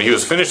between when he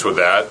was finished with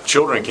that,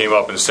 children came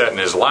up and sat in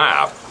his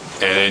lap,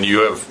 and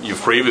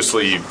you've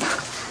previously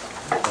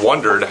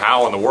wondered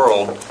how in the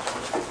world.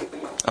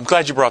 I'm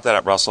glad you brought that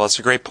up, Russell. That's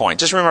a great point.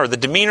 Just remember the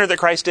demeanor that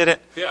Christ did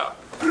it. Yeah.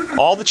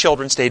 All the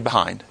children stayed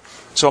behind.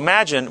 So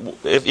imagine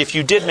if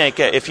you did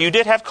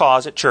have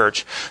cause at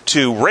church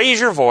to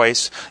raise your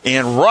voice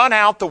and run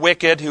out the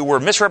wicked who were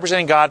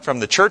misrepresenting God from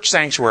the church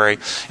sanctuary,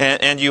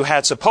 and you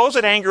had supposed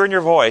anger in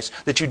your voice,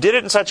 that you did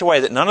it in such a way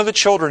that none of the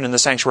children in the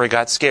sanctuary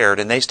got scared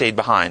and they stayed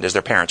behind as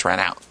their parents ran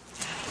out.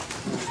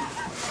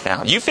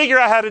 Now, you figure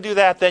out how to do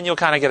that, then you'll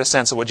kind of get a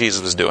sense of what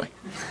Jesus was doing.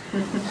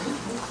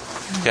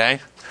 Okay?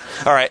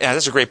 All right,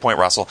 this is a great point,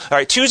 Russell. All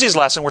right, Tuesday's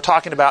lesson, we're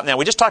talking about, now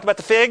we just talked about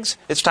the figs,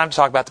 it's time to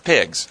talk about the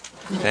pigs.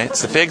 Okay?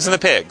 It's the figs and the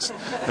pigs.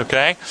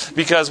 Okay?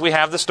 Because we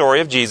have the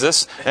story of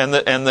Jesus and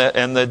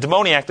the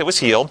demoniac that was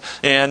healed,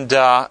 and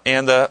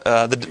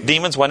the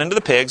demons went into the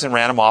pigs and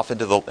ran them off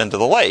into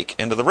the lake,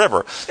 into the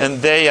river.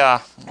 And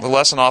the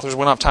lesson authors,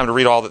 we don't have time to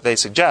read all that they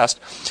suggest,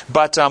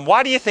 but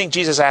why do you think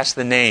Jesus asked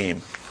the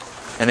name?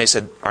 And they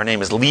said, our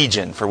name is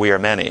Legion, for we are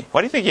many.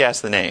 Why do you think he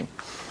asked the name?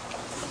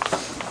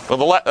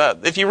 Well,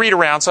 if you read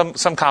around,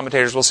 some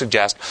commentators will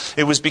suggest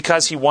it was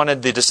because he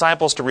wanted the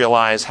disciples to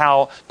realize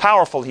how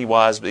powerful he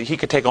was, that he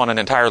could take on an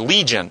entire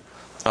legion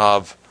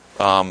of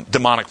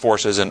demonic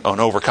forces and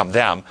overcome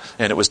them,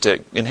 and it was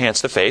to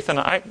enhance the faith. And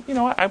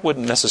I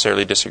wouldn't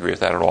necessarily disagree with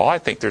that at all. I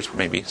think there's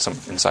maybe some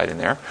insight in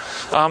there.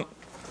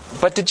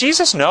 But did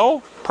Jesus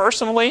know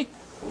personally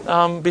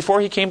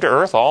before he came to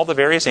earth, all the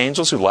various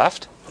angels who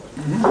left?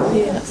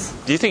 Yes.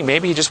 Do you think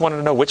maybe he just wanted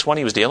to know which one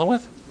he was dealing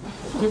with?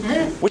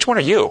 Which one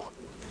are you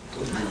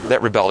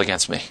that rebelled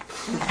against me?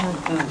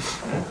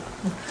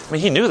 I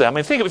mean, he knew that. I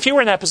mean, think if you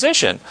were in that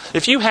position,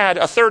 if you had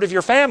a third of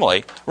your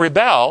family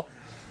rebel,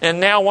 and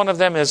now one of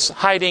them is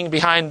hiding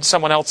behind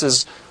someone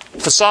else's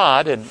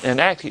facade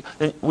and acting,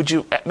 then would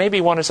you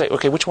maybe want to say,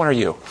 okay, which one are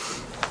you?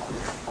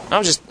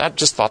 That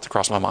just thought to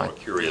cross my mind. I'm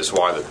curious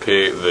why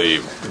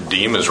the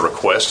demons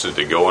requested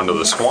to go into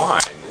the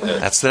swine.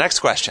 That's the next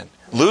question.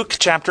 Luke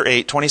chapter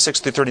 8,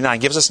 26 through 39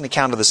 gives us an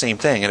account of the same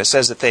thing. And it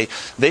says that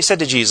they said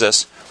to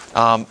Jesus,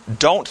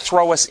 don't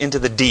throw us into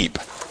the deep,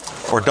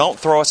 or don't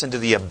throw us into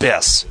the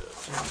abyss.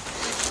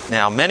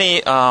 Now,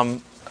 many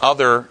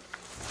other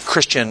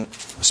Christian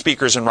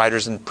speakers and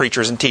writers and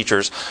preachers and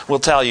teachers will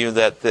tell you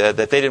that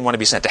they didn't want to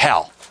be sent to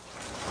hell.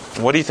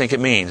 What do you think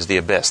it means, the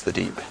abyss, the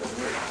deep?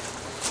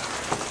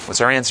 What's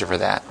our answer for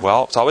that?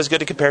 Well, it's always good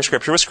to compare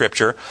Scripture with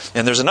Scripture.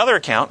 And there's another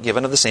account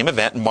given of the same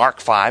event in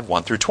Mark 5,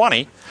 1 through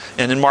 20.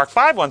 And in Mark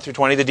 5, 1 through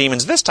 20, the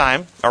demons this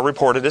time are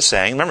reported as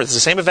saying, remember, it's the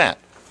same event,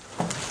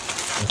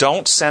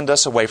 don't send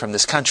us away from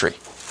this country.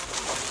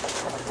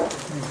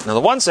 Now,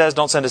 the one says,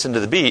 don't send us into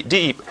the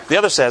deep. The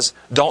other says,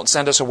 don't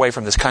send us away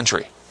from this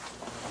country.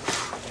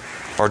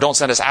 Or don't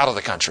send us out of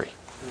the country.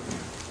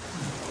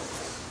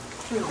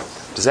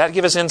 Does that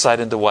give us insight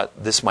into what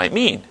this might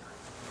mean?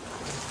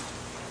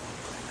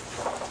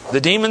 The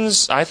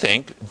demons, I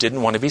think,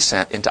 didn't want to be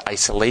sent into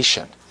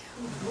isolation.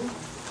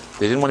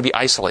 They didn't want to be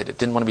isolated,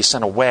 didn't want to be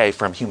sent away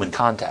from human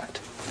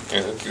contact.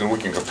 And we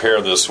can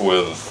compare this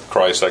with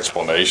Christ's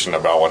explanation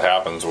about what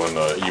happens when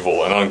the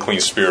evil and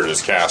unclean spirit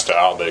is cast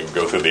out. They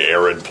go through the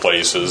arid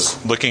places,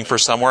 looking for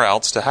somewhere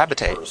else to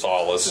habitate. For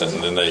solace,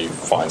 and then they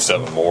find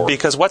 7 more.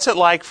 Because what's it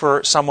like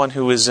for someone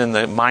who is in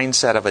the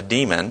mindset of a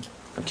demon,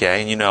 okay,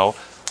 and you know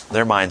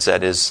their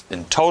mindset is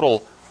in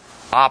total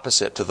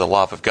opposite to the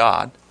love of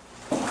God,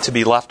 to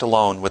be left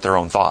alone with their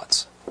own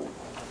thoughts?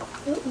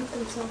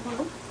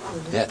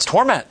 Yeah, it's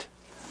torment.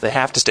 They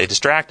have to stay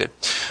distracted.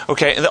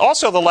 Okay, and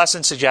also the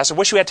lesson suggests, I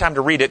wish we had time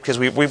to read it because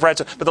we've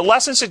read it, but the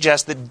lesson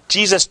suggests that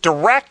Jesus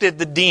directed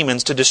the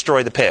demons to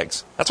destroy the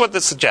pigs. That's what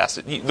this suggests.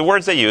 The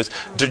words they use,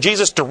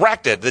 Jesus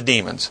directed the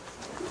demons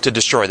to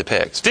destroy the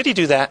pigs. Did he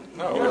do that?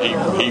 No,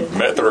 he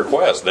met the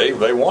request.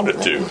 They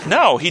wanted to.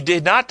 No, he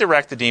did not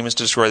direct the demons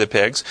to destroy the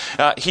pigs.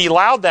 He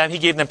allowed them, he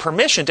gave them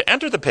permission to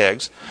enter the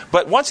pigs,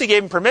 but once he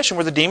gave them permission,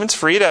 were the demons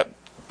free to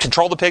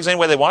control the pigs any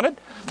way they wanted?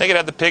 They could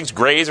have the pigs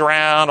graze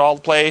around all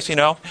the place, you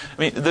know.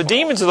 I mean, the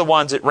demons are the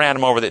ones that ran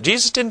them over. That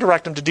Jesus didn't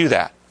direct them to do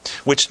that,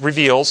 which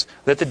reveals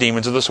that the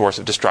demons are the source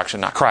of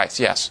destruction, not Christ.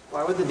 Yes?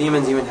 Why would the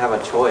demons even have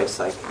a choice?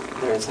 Like,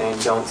 they're saying,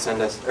 don't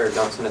send us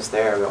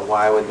there, but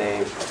why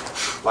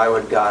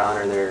would God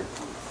honor their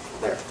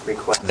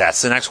request?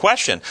 That's the next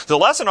question. The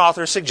lesson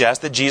authors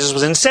suggest that Jesus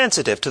was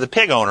insensitive to the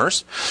pig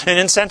owners and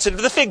insensitive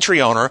to the fig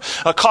tree owner,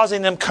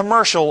 causing them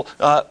commercial,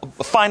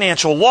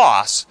 financial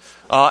loss.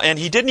 And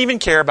he didn't even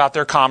care about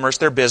their commerce,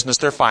 their business,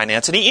 their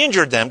finance, and he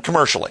injured them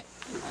commercially.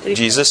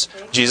 Jesus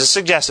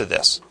suggested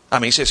this.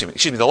 Excuse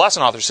me, the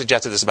lesson author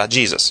suggested this about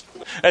Jesus.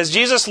 As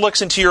Jesus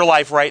looks into your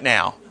life right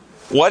now,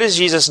 what is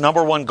Jesus'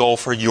 number one goal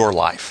for your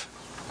life?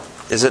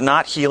 Is it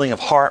not healing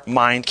of heart,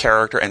 mind,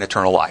 character, and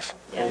eternal life?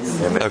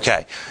 Yes.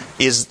 Okay.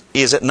 Is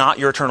it not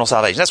your eternal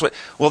salvation? That's what.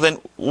 Well, then,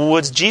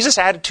 would Jesus'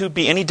 attitude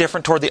be any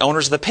different toward the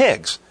owners of the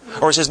pigs?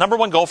 Or is his number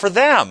one goal for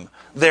them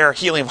their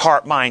healing of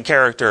heart, mind,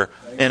 character,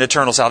 and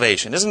eternal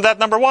salvation? Isn't that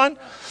number one?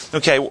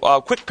 Okay,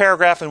 quick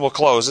paragraph and we'll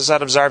close. This is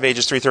out of Desire of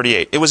Ages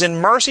 338. It was in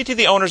mercy to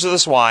the owners of the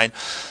swine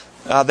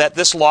that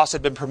this loss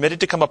had been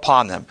permitted to come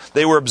upon them.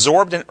 They were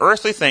absorbed in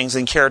earthly things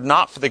and cared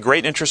not for the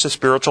great interests of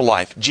spiritual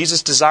life.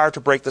 Jesus desired to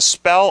break the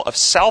spell of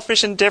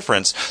selfish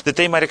indifference that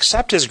they might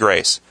accept his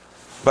grace.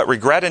 But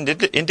regret and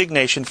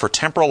indignation for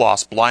temporal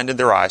loss blinded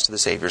their eyes to the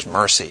Savior's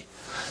mercy.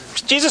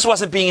 Jesus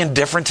wasn't being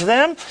indifferent to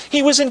them.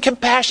 He was in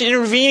compassion,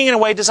 intervening in a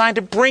way designed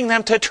to bring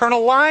them to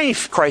eternal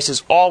life. Christ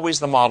is always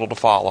the model to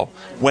follow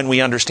when we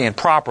understand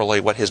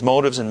properly what his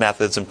motives and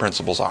methods and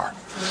principles are.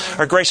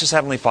 Our gracious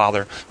Heavenly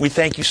Father, we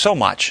thank you so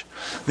much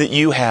that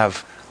you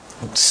have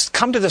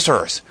come to this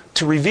earth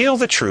to reveal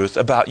the truth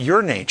about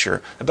your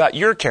nature, about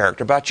your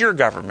character, about your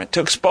government, to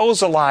expose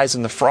the lies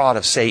and the fraud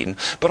of Satan,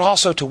 but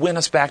also to win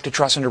us back to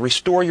trust and to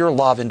restore your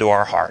love into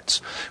our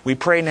hearts. We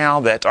pray now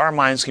that our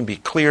minds can be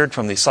cleared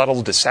from the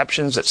subtle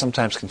deceptions that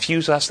sometimes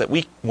confuse us, that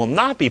we will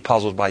not be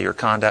puzzled by your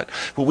conduct,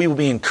 but we will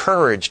be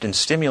encouraged and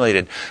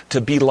stimulated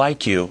to be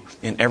like you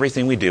in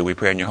everything we do. We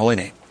pray in your holy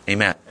name.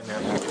 Amen.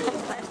 Amen.